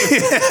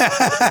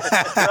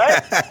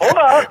 Right? Hold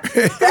on.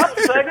 Stop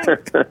a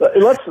second.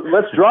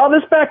 Let's draw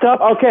this back up.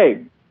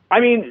 Okay.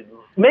 I mean,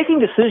 making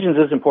decisions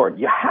is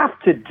important. You have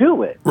to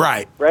do it.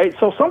 Right. Right.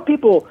 So some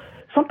people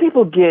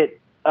get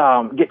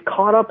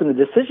caught up in the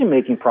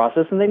decision-making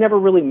process and they never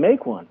really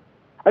make one.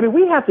 I mean,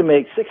 we have to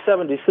make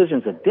 6-7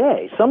 decisions a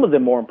day, some of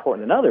them more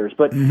important than others.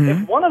 But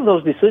if one of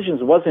those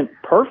decisions wasn't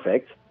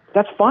perfect,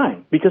 that's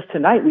fine, because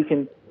tonight we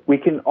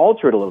can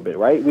alter it a little bit,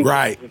 right? We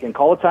can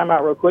call a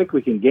timeout real quick.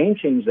 We can game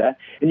change that.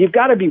 And you've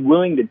got to be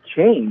willing to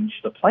change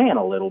the plan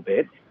a little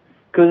bit,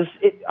 because,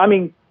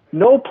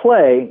 no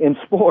play in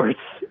sports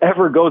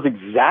ever goes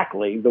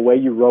exactly the way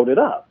you wrote it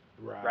up,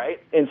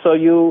 right? And so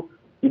you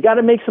got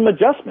to make some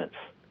adjustments.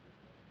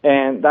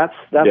 And that's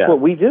what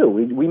we do.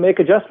 We make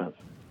adjustments.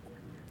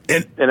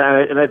 And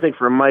I think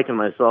for Mike and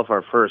myself,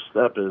 our first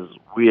step is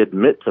we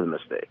admit to the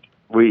mistake.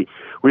 We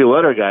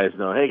let our guys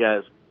know, hey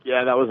guys,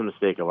 yeah, that was a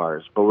mistake of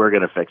ours, but we're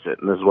going to fix it,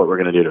 and this is what we're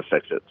going to do to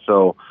fix it.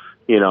 So,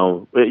 you're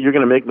going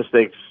to make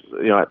mistakes,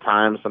 at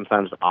times,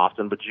 sometimes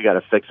often, but you got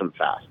to fix them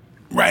fast.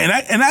 Right,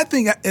 and I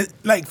think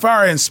like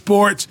far in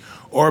sports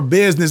or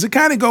business, it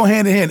kind of go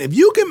hand in hand. If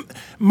you can,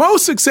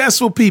 most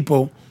successful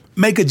people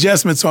make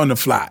adjustments on the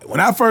fly. When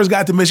I first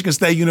got to Michigan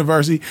State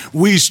University,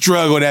 we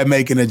struggled at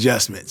making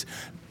adjustments.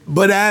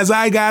 But as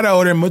I got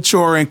older and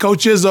mature, and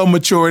Coach Izzo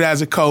matured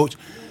as a coach,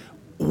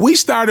 we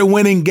started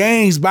winning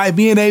games by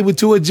being able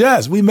to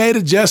adjust. We made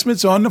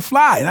adjustments on the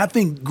fly. And I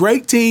think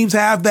great teams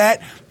have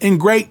that, and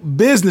great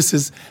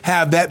businesses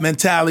have that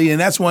mentality, and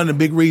that's one of the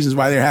big reasons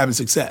why they're having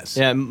success.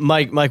 Yeah,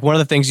 Mike, one of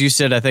the things you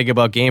said, I think,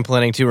 about game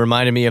planning, too,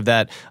 reminded me of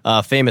that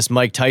famous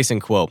Mike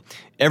Tyson quote.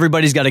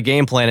 Everybody's got a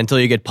game plan until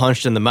you get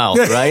punched in the mouth,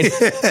 right?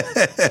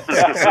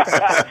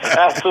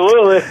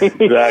 Absolutely.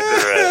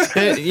 Exactly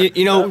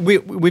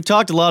right. We've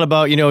talked a lot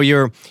about,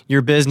 your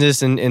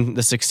business and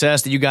the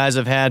success that you guys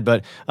have had,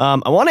 but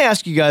I want to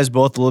ask you guys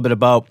both a little bit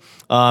about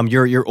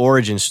your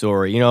origin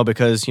story,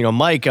 because,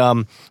 Mike,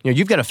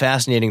 you've got a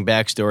fascinating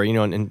backstory,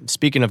 and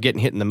speaking of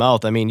getting hit in the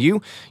mouth,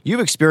 you've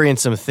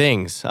experienced some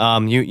things.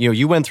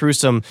 You went through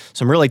some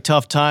really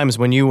tough times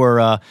when you were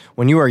a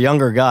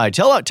younger guy.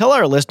 Tell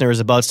our listeners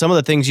about some of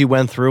the things you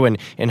went through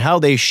and how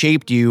they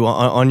shaped you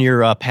on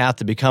your path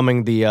to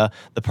becoming the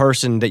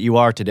person that you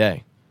are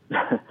today.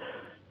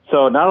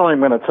 So not only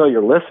am I going to tell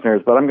your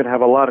listeners, but I'm going to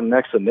have a lot of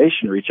Nexa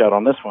Nation reach out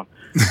on this one.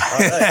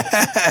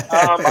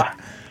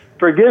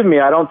 Forgive me,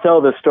 I don't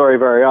tell this story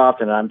very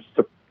often. I'm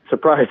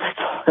surprised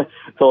I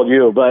told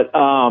you. But,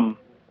 all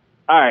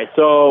right,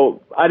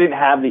 so I didn't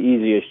have the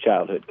easiest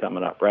childhood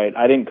coming up, right?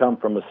 I didn't come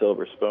from a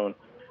silver spoon.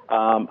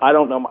 I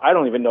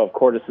don't even know if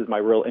Cordes is my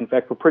real. In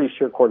fact, we're pretty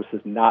sure Cordes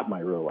is not my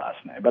real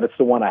last name, but it's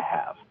the one I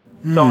have.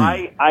 So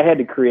I had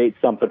to create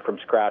something from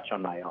scratch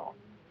on my own,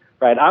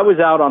 right? I was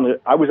out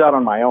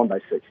on my own by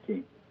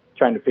 16,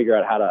 trying to figure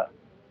out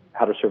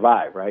how to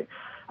survive, right?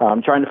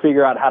 Trying to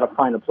figure out how to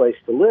find a place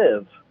to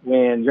live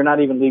when you're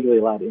not even legally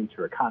allowed to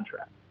enter a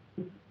contract.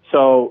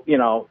 So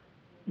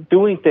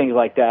doing things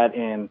like that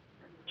and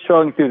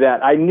showing through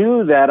that, I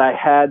knew that I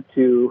had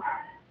to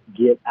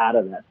get out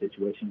of that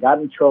situation. Got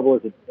in trouble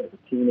as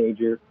a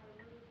teenager.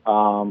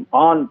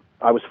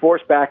 I was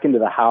forced back into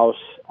the house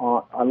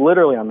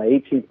literally on my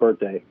 18th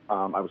birthday.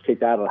 I was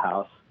kicked out of the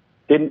house.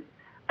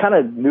 Kind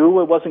of knew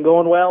it wasn't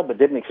going well, but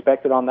didn't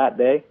expect it on that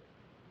day.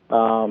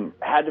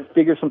 Had to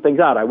figure some things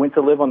out. I went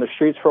to live on the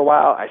streets for a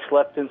while. I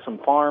slept in some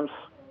farms.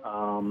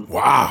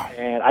 Wow.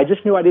 And I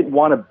just knew I didn't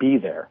want to be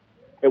there.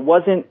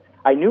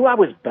 I knew I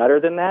was better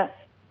than that.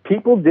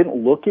 People didn't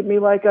look at me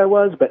like I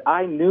was, but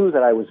I knew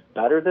that I was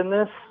better than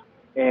this.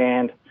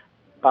 And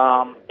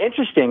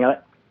interesting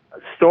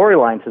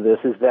storyline to this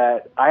is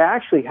that I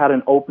actually had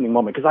an opening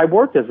moment, because I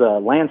worked as a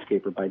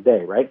landscaper by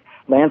day, right?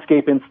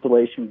 Landscape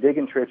installation,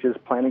 digging trenches,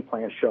 planting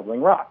plants,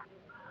 shoveling rock.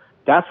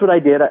 That's what I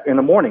did in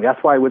the morning.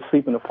 That's why I would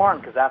sleep in the farm,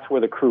 because that's where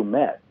the crew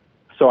met.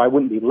 So I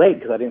wouldn't be late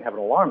because I didn't have an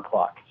alarm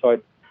clock. So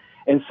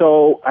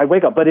I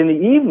wake up. But in the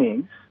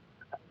evenings,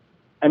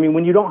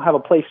 when you don't have a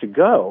place to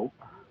go,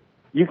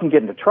 you can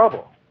get into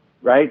trouble,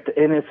 right?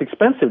 And it's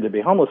expensive to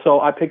be homeless. So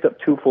I picked up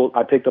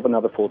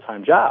another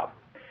full-time job.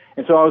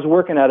 And so I was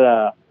working at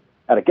a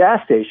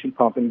gas station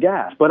pumping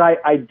gas. But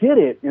I did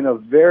it in a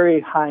very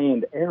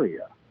high-end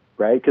area,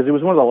 right? Because it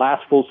was one of the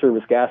last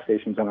full-service gas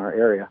stations in our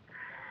area.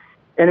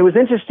 And it was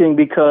interesting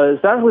because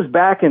that was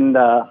back in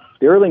the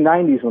early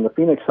 90s when the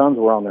Phoenix Suns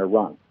were on their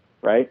run,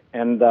 right?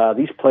 And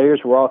these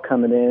players were all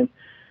coming in.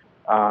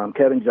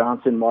 Kevin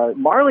Johnson,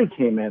 Marley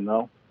came in,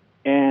 though.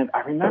 And I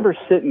remember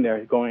sitting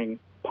there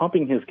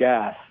pumping his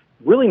gas.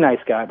 Really nice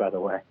guy, by the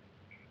way.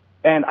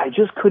 And I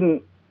just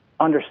couldn't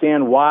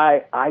understand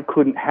why I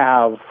couldn't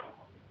have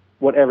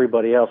what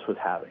everybody else was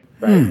having,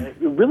 right?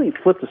 It really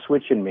flipped a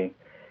switch in me.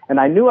 And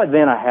I knew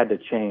then I had to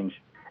change.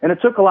 And it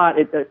took a lot.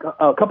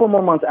 A couple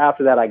more months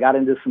after that, I got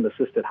into some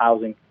assisted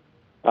housing.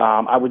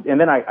 And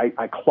then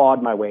I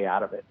clawed my way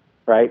out of it,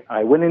 right?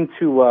 I went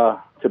into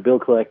to bill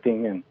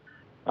collecting and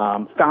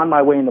found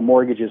my way into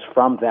mortgages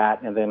from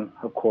that. And then,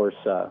 of course,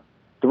 the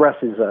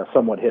rest is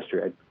somewhat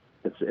history.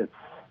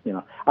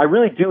 I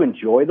really do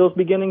enjoy those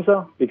beginnings,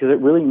 though, because it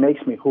really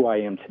makes me who I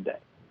am today.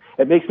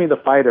 It makes me the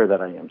fighter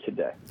that I am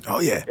today. Oh,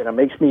 yeah. And it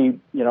makes me,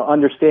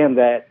 understand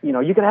that,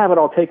 you can have it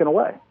all taken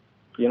away,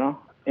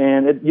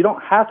 and you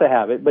don't have to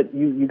have it, but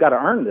you got to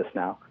earn this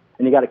now,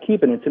 and you got to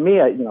keep it. And to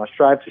me, I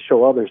strive to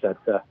show others that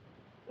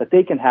that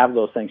they can have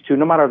those things too,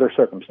 no matter their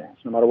circumstance,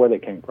 no matter where they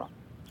came from.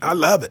 I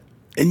love it.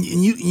 And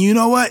you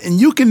know what? And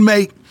you can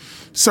make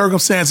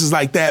circumstances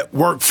like that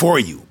work for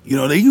you. You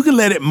know, you can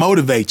let it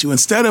motivate you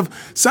instead of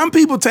some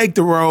people take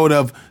the road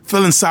of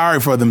feeling sorry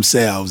for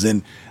themselves.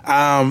 And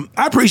I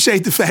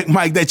appreciate the fact,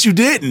 Mike, that you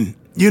didn't,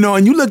 you know,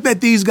 and you looked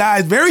at these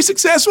guys, very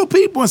successful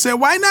people, and said,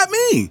 why not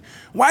me?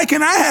 Why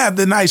can I have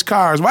the nice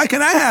cars? Why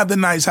can I have the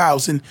nice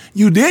house? And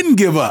you didn't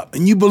give up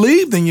and you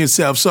believed in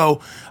yourself.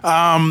 So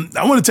I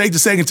want to take the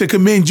second to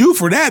commend you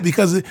for that,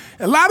 because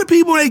a lot of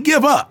people, they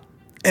give up.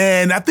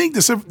 And I think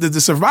the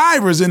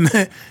survivors and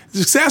the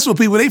successful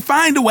people, they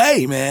find a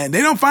way, man.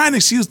 They don't find an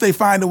excuse, they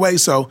find a way.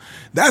 So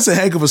that's a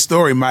heck of a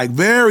story, Mike.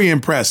 Very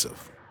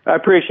impressive. I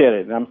appreciate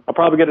it. I'll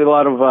probably get a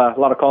lot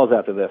of calls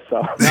after this.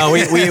 So no,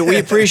 we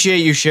appreciate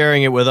you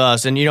sharing it with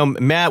us. And you know,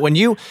 Matt, when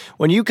you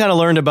kind of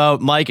learned about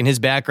Mike and his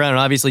background, and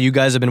obviously you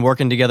guys have been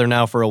working together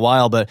now for a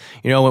while, but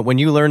you know, when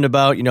you learned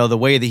about, you know, the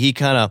way that he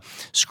kind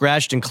of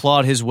scratched and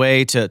clawed his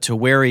way to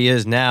where he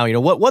is now, you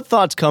know, what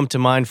thoughts come to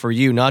mind for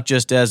you, not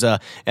just as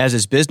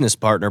his business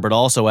partner, but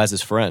also as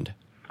his friend?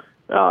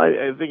 Well,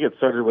 I think it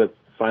started with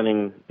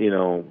finding, you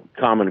know,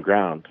 common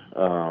ground.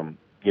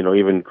 You know,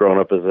 even growing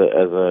up as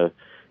a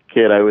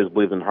kid, I always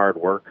believed in hard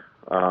work.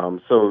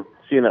 So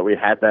seeing that we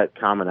had that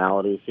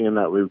commonality, seeing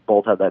that we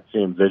both had that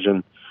same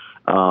vision,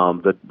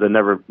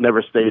 the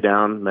never stay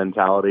down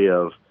mentality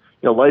of,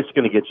 you know, life's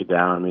going to get you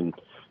down. I mean,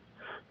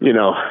 you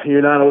know,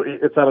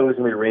 it's not always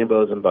going to be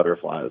rainbows and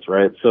butterflies,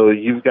 right? So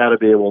you've got to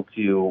be able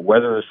to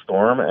weather the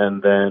storm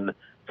and then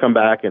come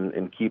back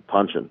and keep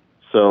punching.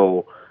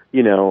 So,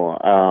 you know,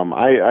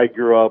 I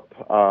grew up,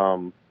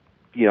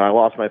 you know, I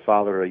lost my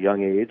father at a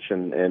young age,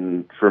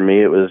 and for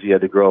me, it was you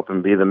had to grow up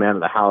and be the man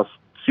of the house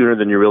sooner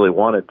than you really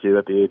wanted to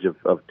at the age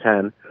of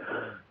 10.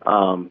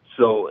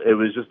 So it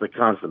was just a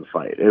constant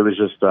fight. It was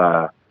just,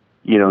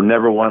 you know,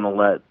 never want to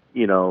let,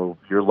 you know,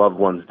 your loved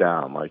ones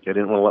down. Like, I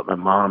didn't want to let my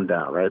mom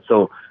down, right?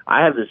 So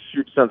I have this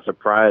huge sense of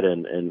pride,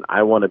 and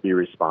I want to be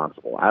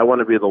responsible. I want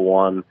to be the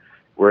one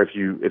where if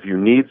you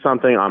need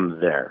something,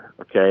 I'm there,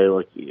 okay?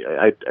 Like,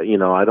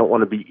 I don't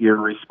want to be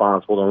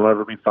irresponsible. Don't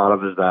ever be thought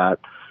of as that.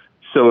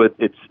 So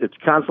it's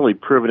constantly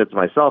proving it to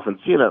myself, and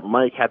seeing that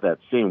Mike had that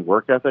same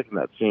work ethic and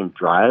that same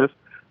drive.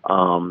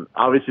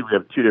 Obviously, we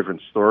have two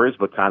different stories,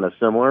 but kind of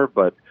similar.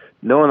 But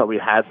knowing that we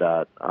had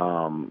that,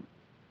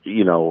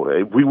 you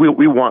know,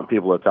 we want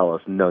people to tell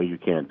us, no, you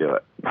can't do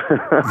it.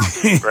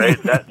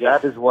 Right?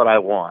 That is what I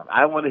want.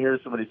 I want to hear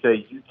somebody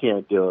say, you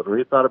can't do it.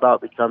 We thought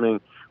about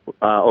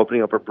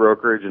opening up a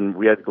brokerage, and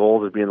we had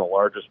goals of being the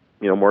largest,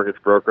 you know,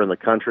 mortgage broker in the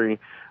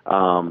country.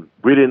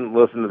 We didn't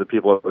listen to the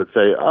people that would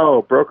say,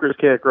 oh, brokers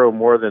can't grow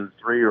more than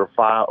 3 or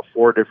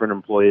 4 different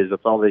employees.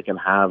 That's all they can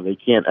have. They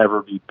can't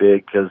ever be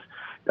big because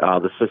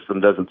the system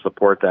doesn't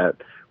support that.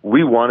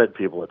 We wanted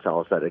people to tell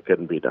us that it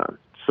couldn't be done.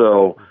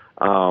 So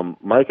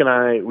Mike and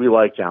I, we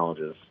like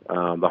challenges.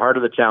 The harder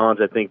the challenge,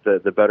 I think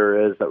the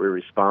better it is that we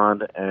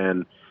respond,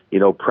 and, you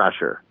know,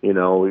 pressure. You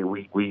know,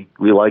 we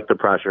like the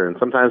pressure, and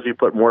sometimes we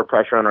put more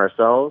pressure on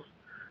ourselves.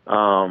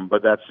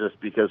 But that's just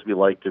because we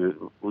like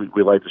to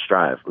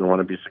strive. We want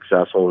to be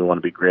successful. We want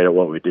to be great at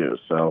what we do.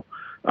 So,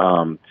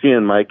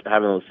 seeing Mike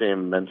having the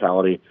same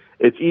mentality,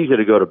 it's easy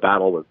to go to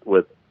battle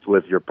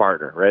with your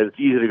partner, right? It's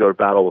easy to go to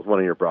battle with one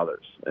of your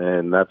brothers.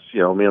 And that's, you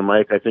know, me and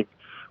Mike, I think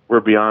we're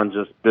beyond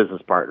just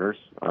business partners.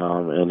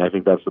 And I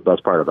think that's the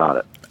best part about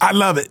it. I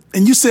love it.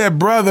 And you said,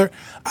 brother,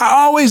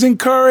 I always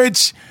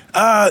encourage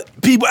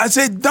people. I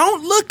said,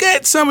 don't look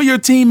at some of your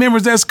team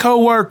members as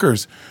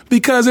coworkers,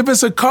 because if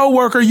it's a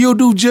coworker, you'll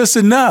do just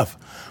enough.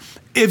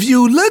 If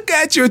you look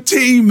at your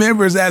team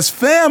members as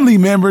family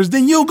members,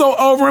 then you'll go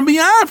over and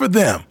beyond for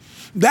them.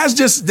 That's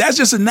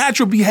just a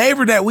natural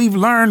behavior that we've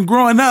learned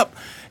growing up.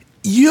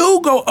 You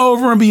go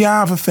over and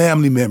beyond for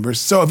family members.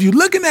 So if you're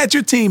looking at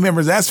your team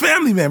members as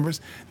family members,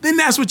 then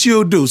that's what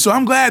you'll do. So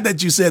I'm glad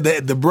that you said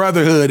that, the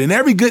brotherhood. And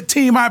every good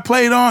team I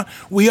played on,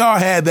 we all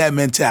had that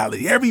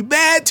mentality. Every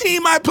bad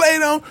team I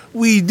played on,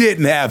 we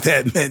didn't have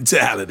that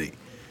mentality.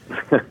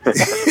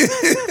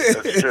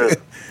 That's true.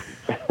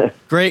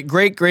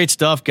 Great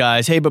stuff,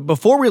 guys. Hey, but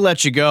before we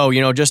let you go, you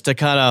know, just to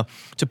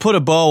put a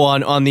bow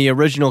on the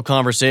original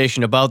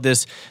conversation about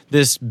this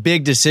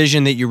big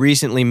decision that you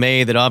recently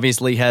made that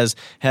obviously has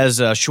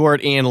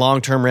short and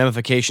long-term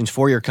ramifications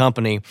for your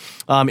company.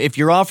 If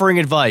you're offering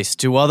advice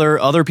to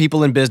other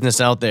people in business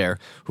out there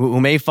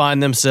who may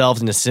find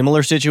themselves in a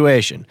similar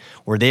situation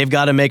where they've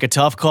got to make a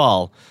tough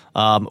call,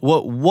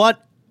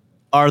 what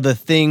are the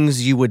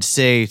things you would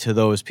say to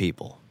those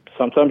people?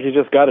 Sometimes you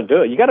just got to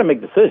do it. You got to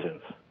make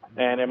decisions.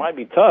 And it might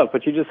be tough,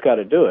 but you just got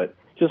to do it.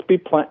 Just be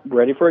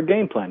ready for a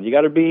game plan. You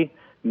got to be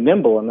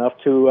nimble enough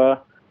to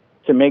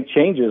make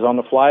changes on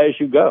the fly as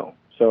you go.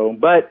 So,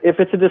 but if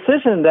it's a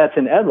decision that's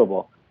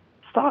inevitable,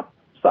 stop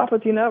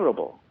at the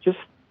inevitable. Just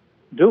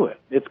do it.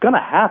 It's going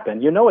to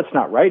happen. You know it's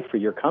not right for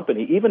your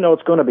company, even though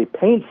it's going to be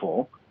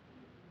painful.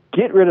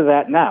 Get rid of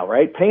that now,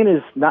 right? Pain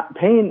is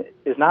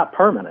not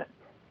permanent.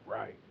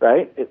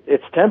 Right?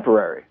 It's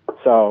temporary.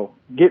 So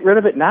get rid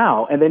of it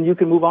now, and then you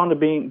can move on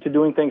to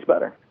doing things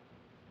better.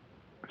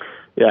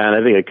 Yeah, and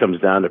I think it comes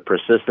down to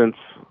persistence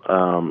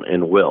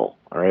and will.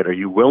 All right, are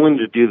you willing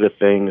to do the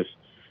things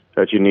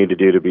that you need to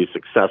do to be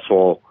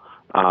successful,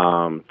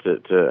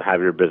 to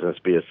have your business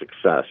be a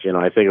success?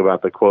 I think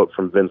about the quote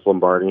from Vince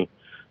Lombardi: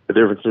 "The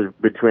difference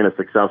between a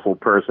successful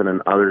person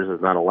and others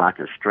is not a lack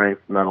of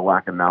strength, not a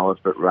lack of knowledge,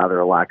 but rather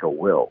a lack of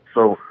will."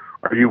 So,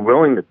 are you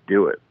willing to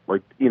do it?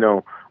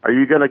 Are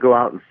you going to go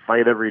out and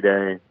fight every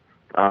day?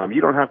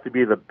 You don't have to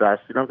be the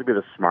best. You don't have to be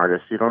the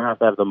smartest. You don't have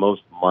to have the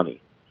most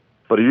money.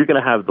 But are you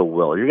going to have the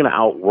will? You're going to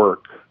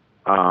outwork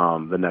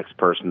the next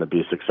person to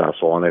be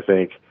successful. And I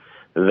think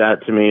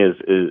that, to me,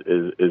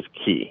 is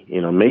key.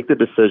 Make the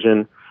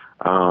decision.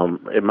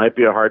 It might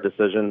be a hard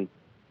decision,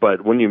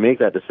 but when you make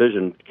that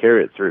decision,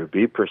 carry it through.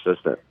 Be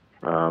persistent.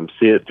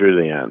 See it through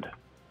the end.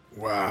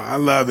 Wow, I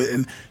love it.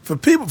 And for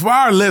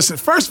our listeners,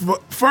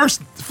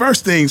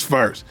 first things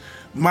first,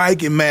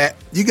 Mike and Matt,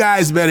 you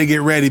guys better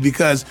get ready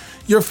because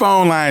your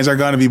phone lines are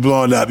going to be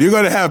blown up. You're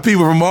going to have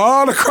people from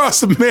all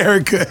across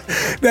America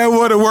that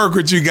want to work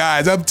with you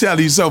guys. I'm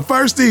telling you. So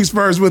first things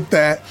first with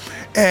that.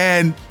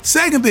 And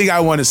second thing I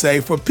want to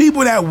say, for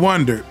people that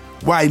wonder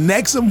why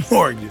Nexa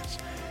Mortgage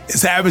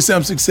is having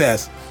some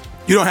success,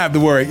 you don't have to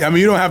worry. I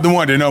mean, you don't have to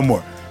wonder no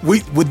more.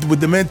 With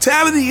the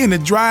mentality and the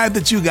drive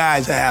that you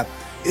guys have,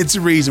 it's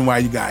the reason why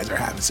you guys are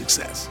having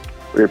success.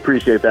 We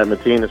appreciate that,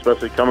 Mateen,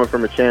 especially coming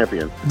from a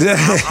champion.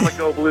 I'm a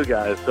Go Blue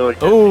guy, so it's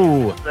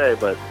to say,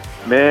 but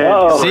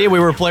man. See, we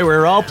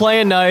were all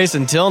playing nice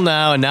until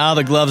now, and now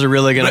the gloves are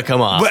really going to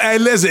come off. But hey,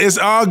 listen, it's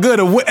all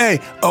good. A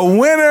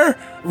winner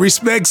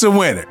respects a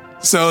winner.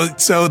 So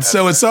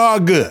it's all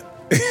good.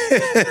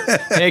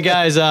 Hey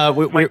guys,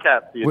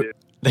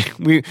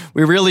 we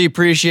really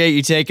appreciate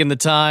you taking the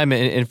time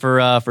and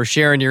for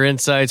sharing your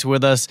insights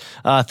with us.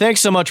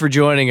 Thanks so much for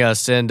joining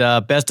us, and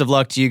best of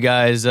luck to you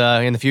guys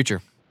in the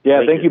future.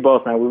 Yeah, thank you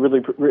both, man. We really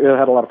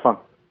had a lot of fun.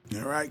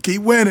 All right,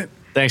 keep winning.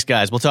 Thanks,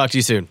 guys. We'll talk to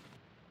you soon.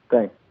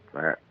 Thanks.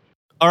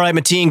 All right,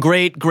 Mateen,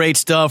 great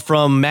stuff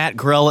from Matt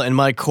Grella and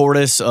Mike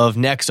Cordes of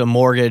Nexa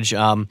Mortgage.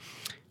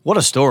 What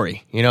a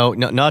story,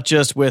 not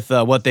just with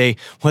what they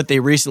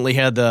recently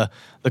had the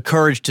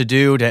courage to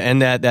do to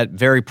end that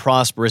very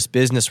prosperous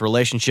business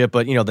relationship,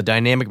 but the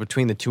dynamic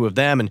between the two of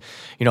them, and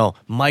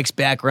Mike's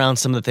background,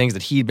 some of the things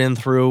that he'd been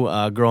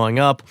through growing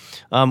up.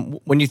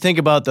 When you think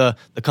about the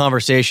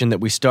conversation that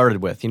we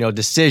started with,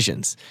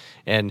 decisions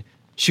and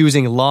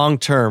choosing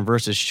long-term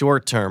versus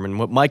short-term, and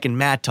what Mike and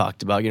Matt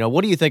talked about,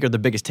 what do you think are the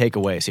biggest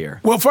takeaways here?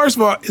 Well, first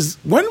of all, is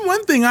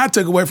one thing I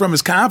took away from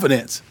is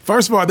confidence.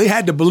 First of all, they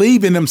had to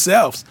believe in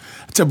themselves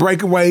to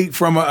break away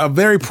from a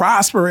very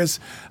prosperous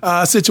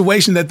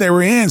situation that they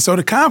were in. So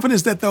the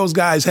confidence that those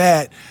guys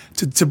had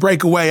to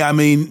break away, I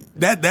mean,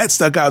 that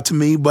stuck out to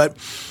me. But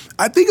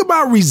I think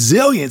about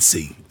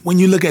resiliency when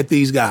you look at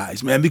these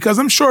guys, man, because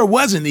I'm sure it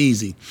wasn't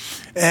easy.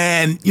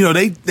 And,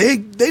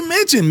 they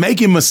mentioned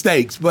making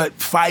mistakes, but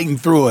fighting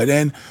through it.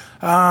 And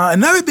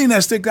another thing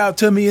that stuck out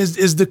to me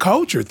is the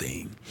culture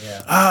thing.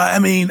 Yeah.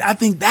 I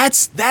think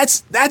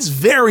that's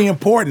very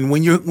important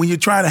when you're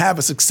trying to have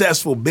a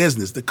successful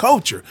business. The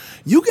culture.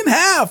 You can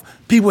have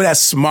people that's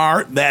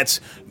smart,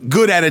 that's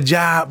good at a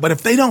job, but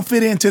if they don't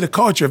fit into the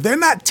culture, if they're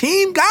not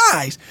team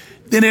guys,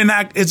 then they're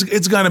not.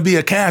 It's going to be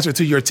a cancer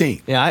to your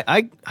team. Yeah,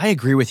 I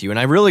agree with you, and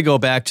I really go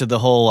back to the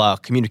whole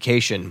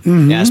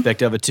communication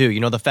aspect of it too.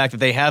 The fact that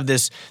they have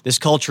this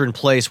culture in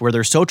place where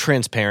they're so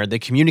transparent, they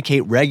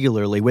communicate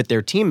regularly with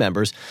their team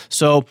members.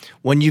 So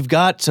when you've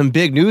got some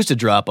big news to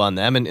drop on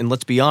them, and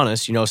let's be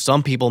honest,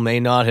 some people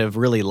may not have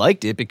really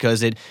liked it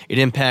because it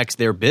impacts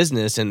their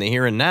business in the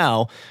here and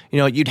now.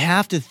 You'd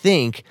have to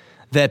think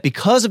that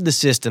because of the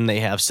system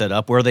they have set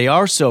up where they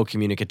are so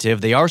communicative,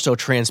 they are so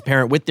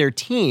transparent with their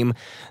team,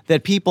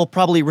 that people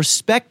probably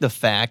respect the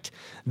fact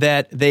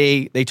that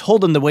they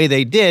told them the way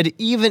they did,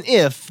 even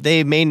if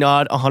they may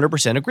not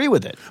 100% agree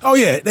with it. Oh,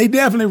 yeah, they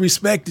definitely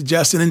respect it,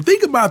 Justin. And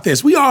think about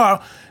this. We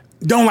all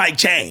don't like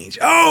change.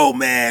 Oh,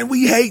 man,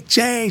 we hate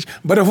change.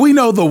 But if we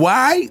know the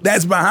why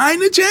that's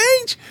behind the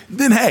change,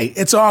 then, hey,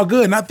 it's all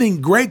good. And I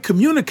think great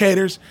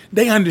communicators,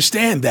 they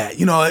understand that.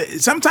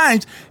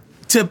 Sometimes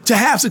to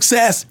have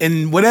success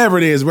in whatever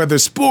it is, whether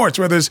it's sports,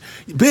 whether it's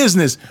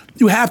business,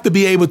 you have to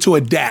be able to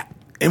adapt.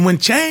 And when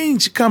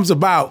change comes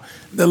about,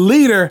 the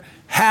leader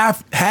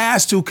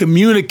has to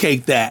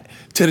communicate that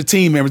to the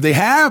team members. They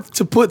have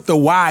to put the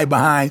why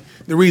behind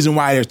the reason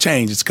why their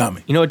change is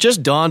coming. It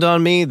just dawned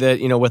on me that,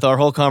 with our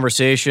whole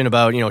conversation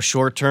about,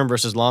 short-term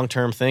versus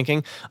long-term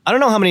thinking, I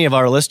don't know how many of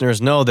our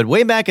listeners know that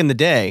way back in the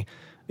day,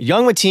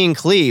 young Mateen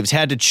Cleaves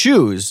had to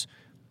choose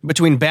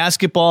between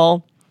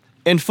basketball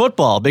and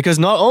football, because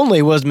not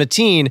only was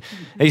Mateen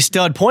a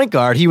stud point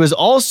guard, he was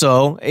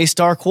also a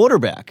star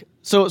quarterback.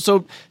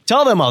 So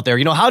tell them out there,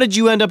 how did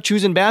you end up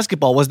choosing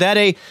basketball? Was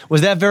that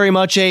very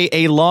much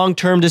a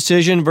long-term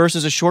decision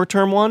versus a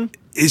short-term one?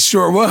 It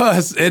sure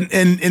was. And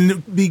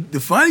the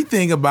funny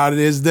thing about it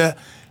is that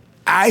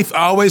I've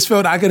always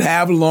felt I could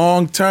have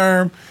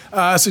long-term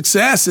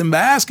success in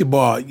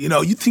basketball.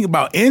 You think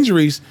about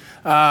injuries,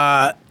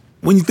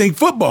 when you think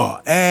football.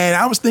 And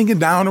I was thinking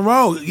down the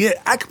road, yeah,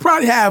 I could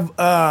probably have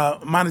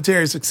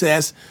monetary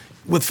success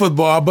with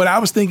football, but I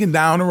was thinking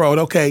down the road,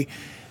 okay,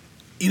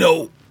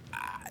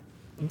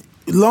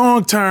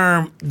 long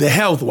term, the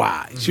health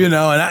wise,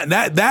 and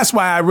that's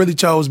why I really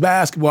chose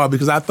basketball,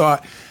 because I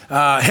thought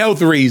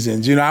health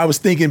reasons. I was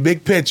thinking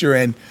big picture,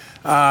 and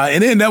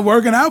it ended up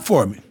working out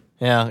for me.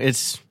 Yeah,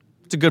 it's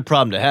a good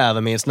problem to have. I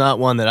mean, it's not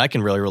one that I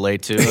can really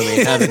relate to.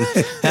 I mean,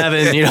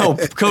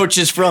 having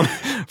coaches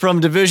from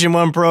Division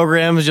I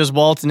programs just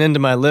waltzing into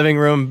my living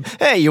room.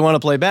 Hey, you want to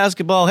play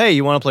basketball? Hey,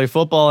 you want to play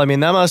football? I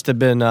mean, that must have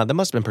been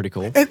pretty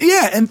cool.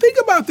 And think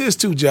about this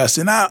too,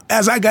 Justin. Now,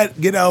 as I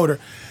get older,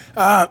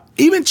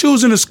 even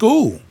choosing a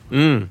school,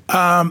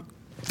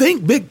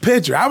 think big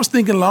picture. I was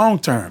thinking long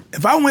term.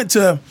 If I went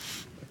to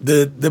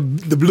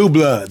the Blue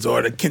Bloods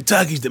or the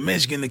Kentuckys, the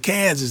Michigan, the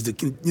Kansas,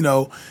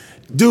 the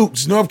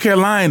Dukes, North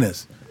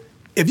Carolinas,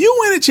 if you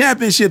win a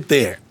championship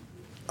there,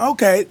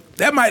 okay,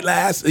 that might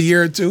last a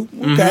year or two.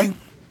 Okay,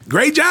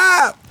 great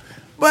job,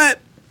 but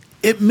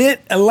it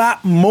meant a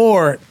lot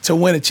more to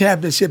win a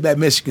championship at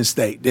Michigan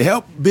State, to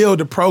help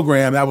build a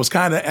program that was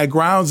kind of at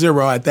ground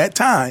zero at that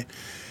time.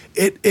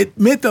 It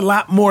meant a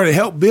lot more to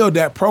help build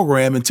that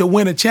program and to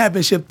win a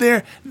championship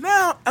there.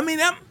 Now, I mean,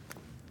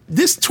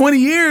 this 20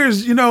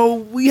 years,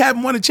 we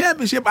haven't won a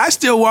championship. I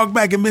still walk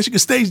back in Michigan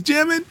State's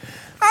gym and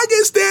I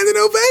get standing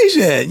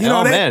ovation.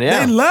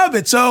 They love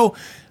it. So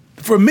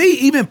for me,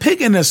 even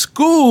picking a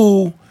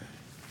school,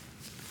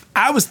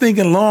 I was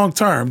thinking long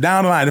term,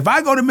 down the line. If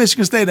I go to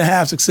Michigan State and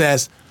have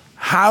success,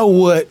 how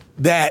would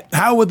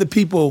the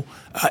people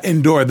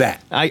endure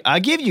that? I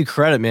give you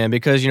credit, man,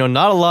 because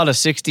not a lot of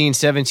 16,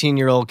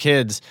 17-year-old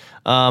kids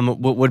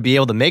would be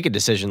able to make a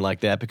decision like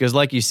that, because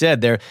like you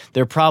said,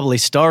 they're probably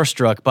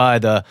starstruck by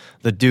the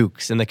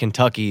Dukes and the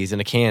Kentuckys and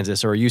the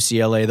Kansas or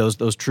UCLA,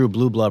 those true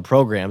blue blood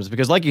programs.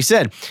 Because like you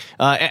said,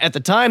 at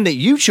the time that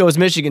you chose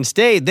Michigan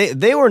State,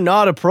 they were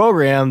not a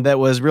program that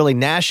was really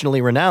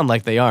nationally renowned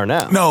like they are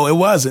now. No, it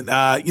wasn't.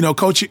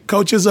 Coach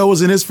Izzo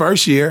was in his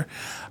first year.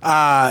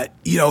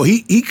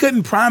 He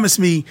couldn't promise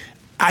me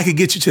I could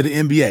get you to the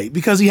NBA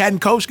because he hadn't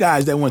coached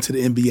guys that went to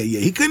the NBA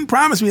yet. He couldn't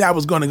promise me I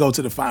was going to go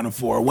to the Final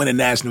Four or win a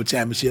national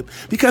championship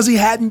because he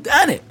hadn't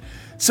done it.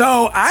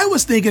 So I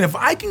was thinking if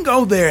I can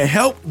go there and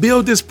help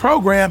build this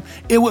program,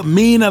 it would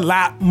mean a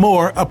lot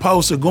more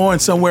opposed to going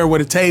somewhere where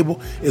the table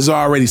is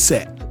already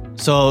set.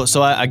 So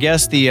I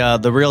guess the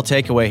real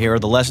takeaway here, or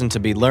the lesson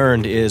to be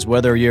learned, is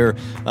whether you're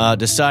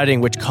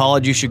deciding which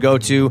college you should go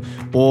to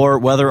or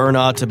whether or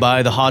not to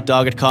buy the hot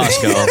dog at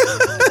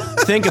Costco.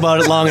 Think about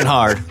it long and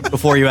hard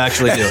before you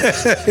actually do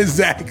it.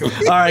 Exactly.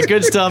 All right,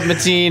 good stuff,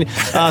 Mateen.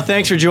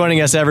 Thanks for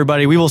joining us,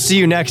 everybody. We will see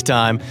you next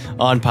time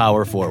on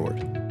Power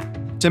Forward.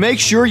 To make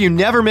sure you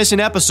never miss an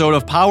episode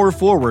of Power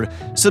Forward,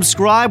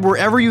 subscribe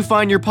wherever you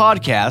find your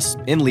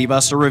podcasts and leave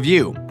us a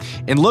review.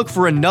 And look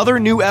for another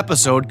new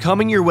episode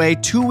coming your way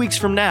 2 weeks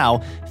from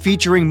now,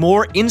 featuring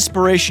more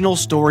inspirational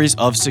stories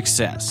of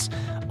success.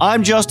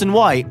 I'm Justin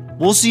White.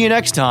 We'll see you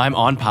next time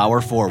on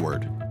Power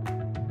Forward.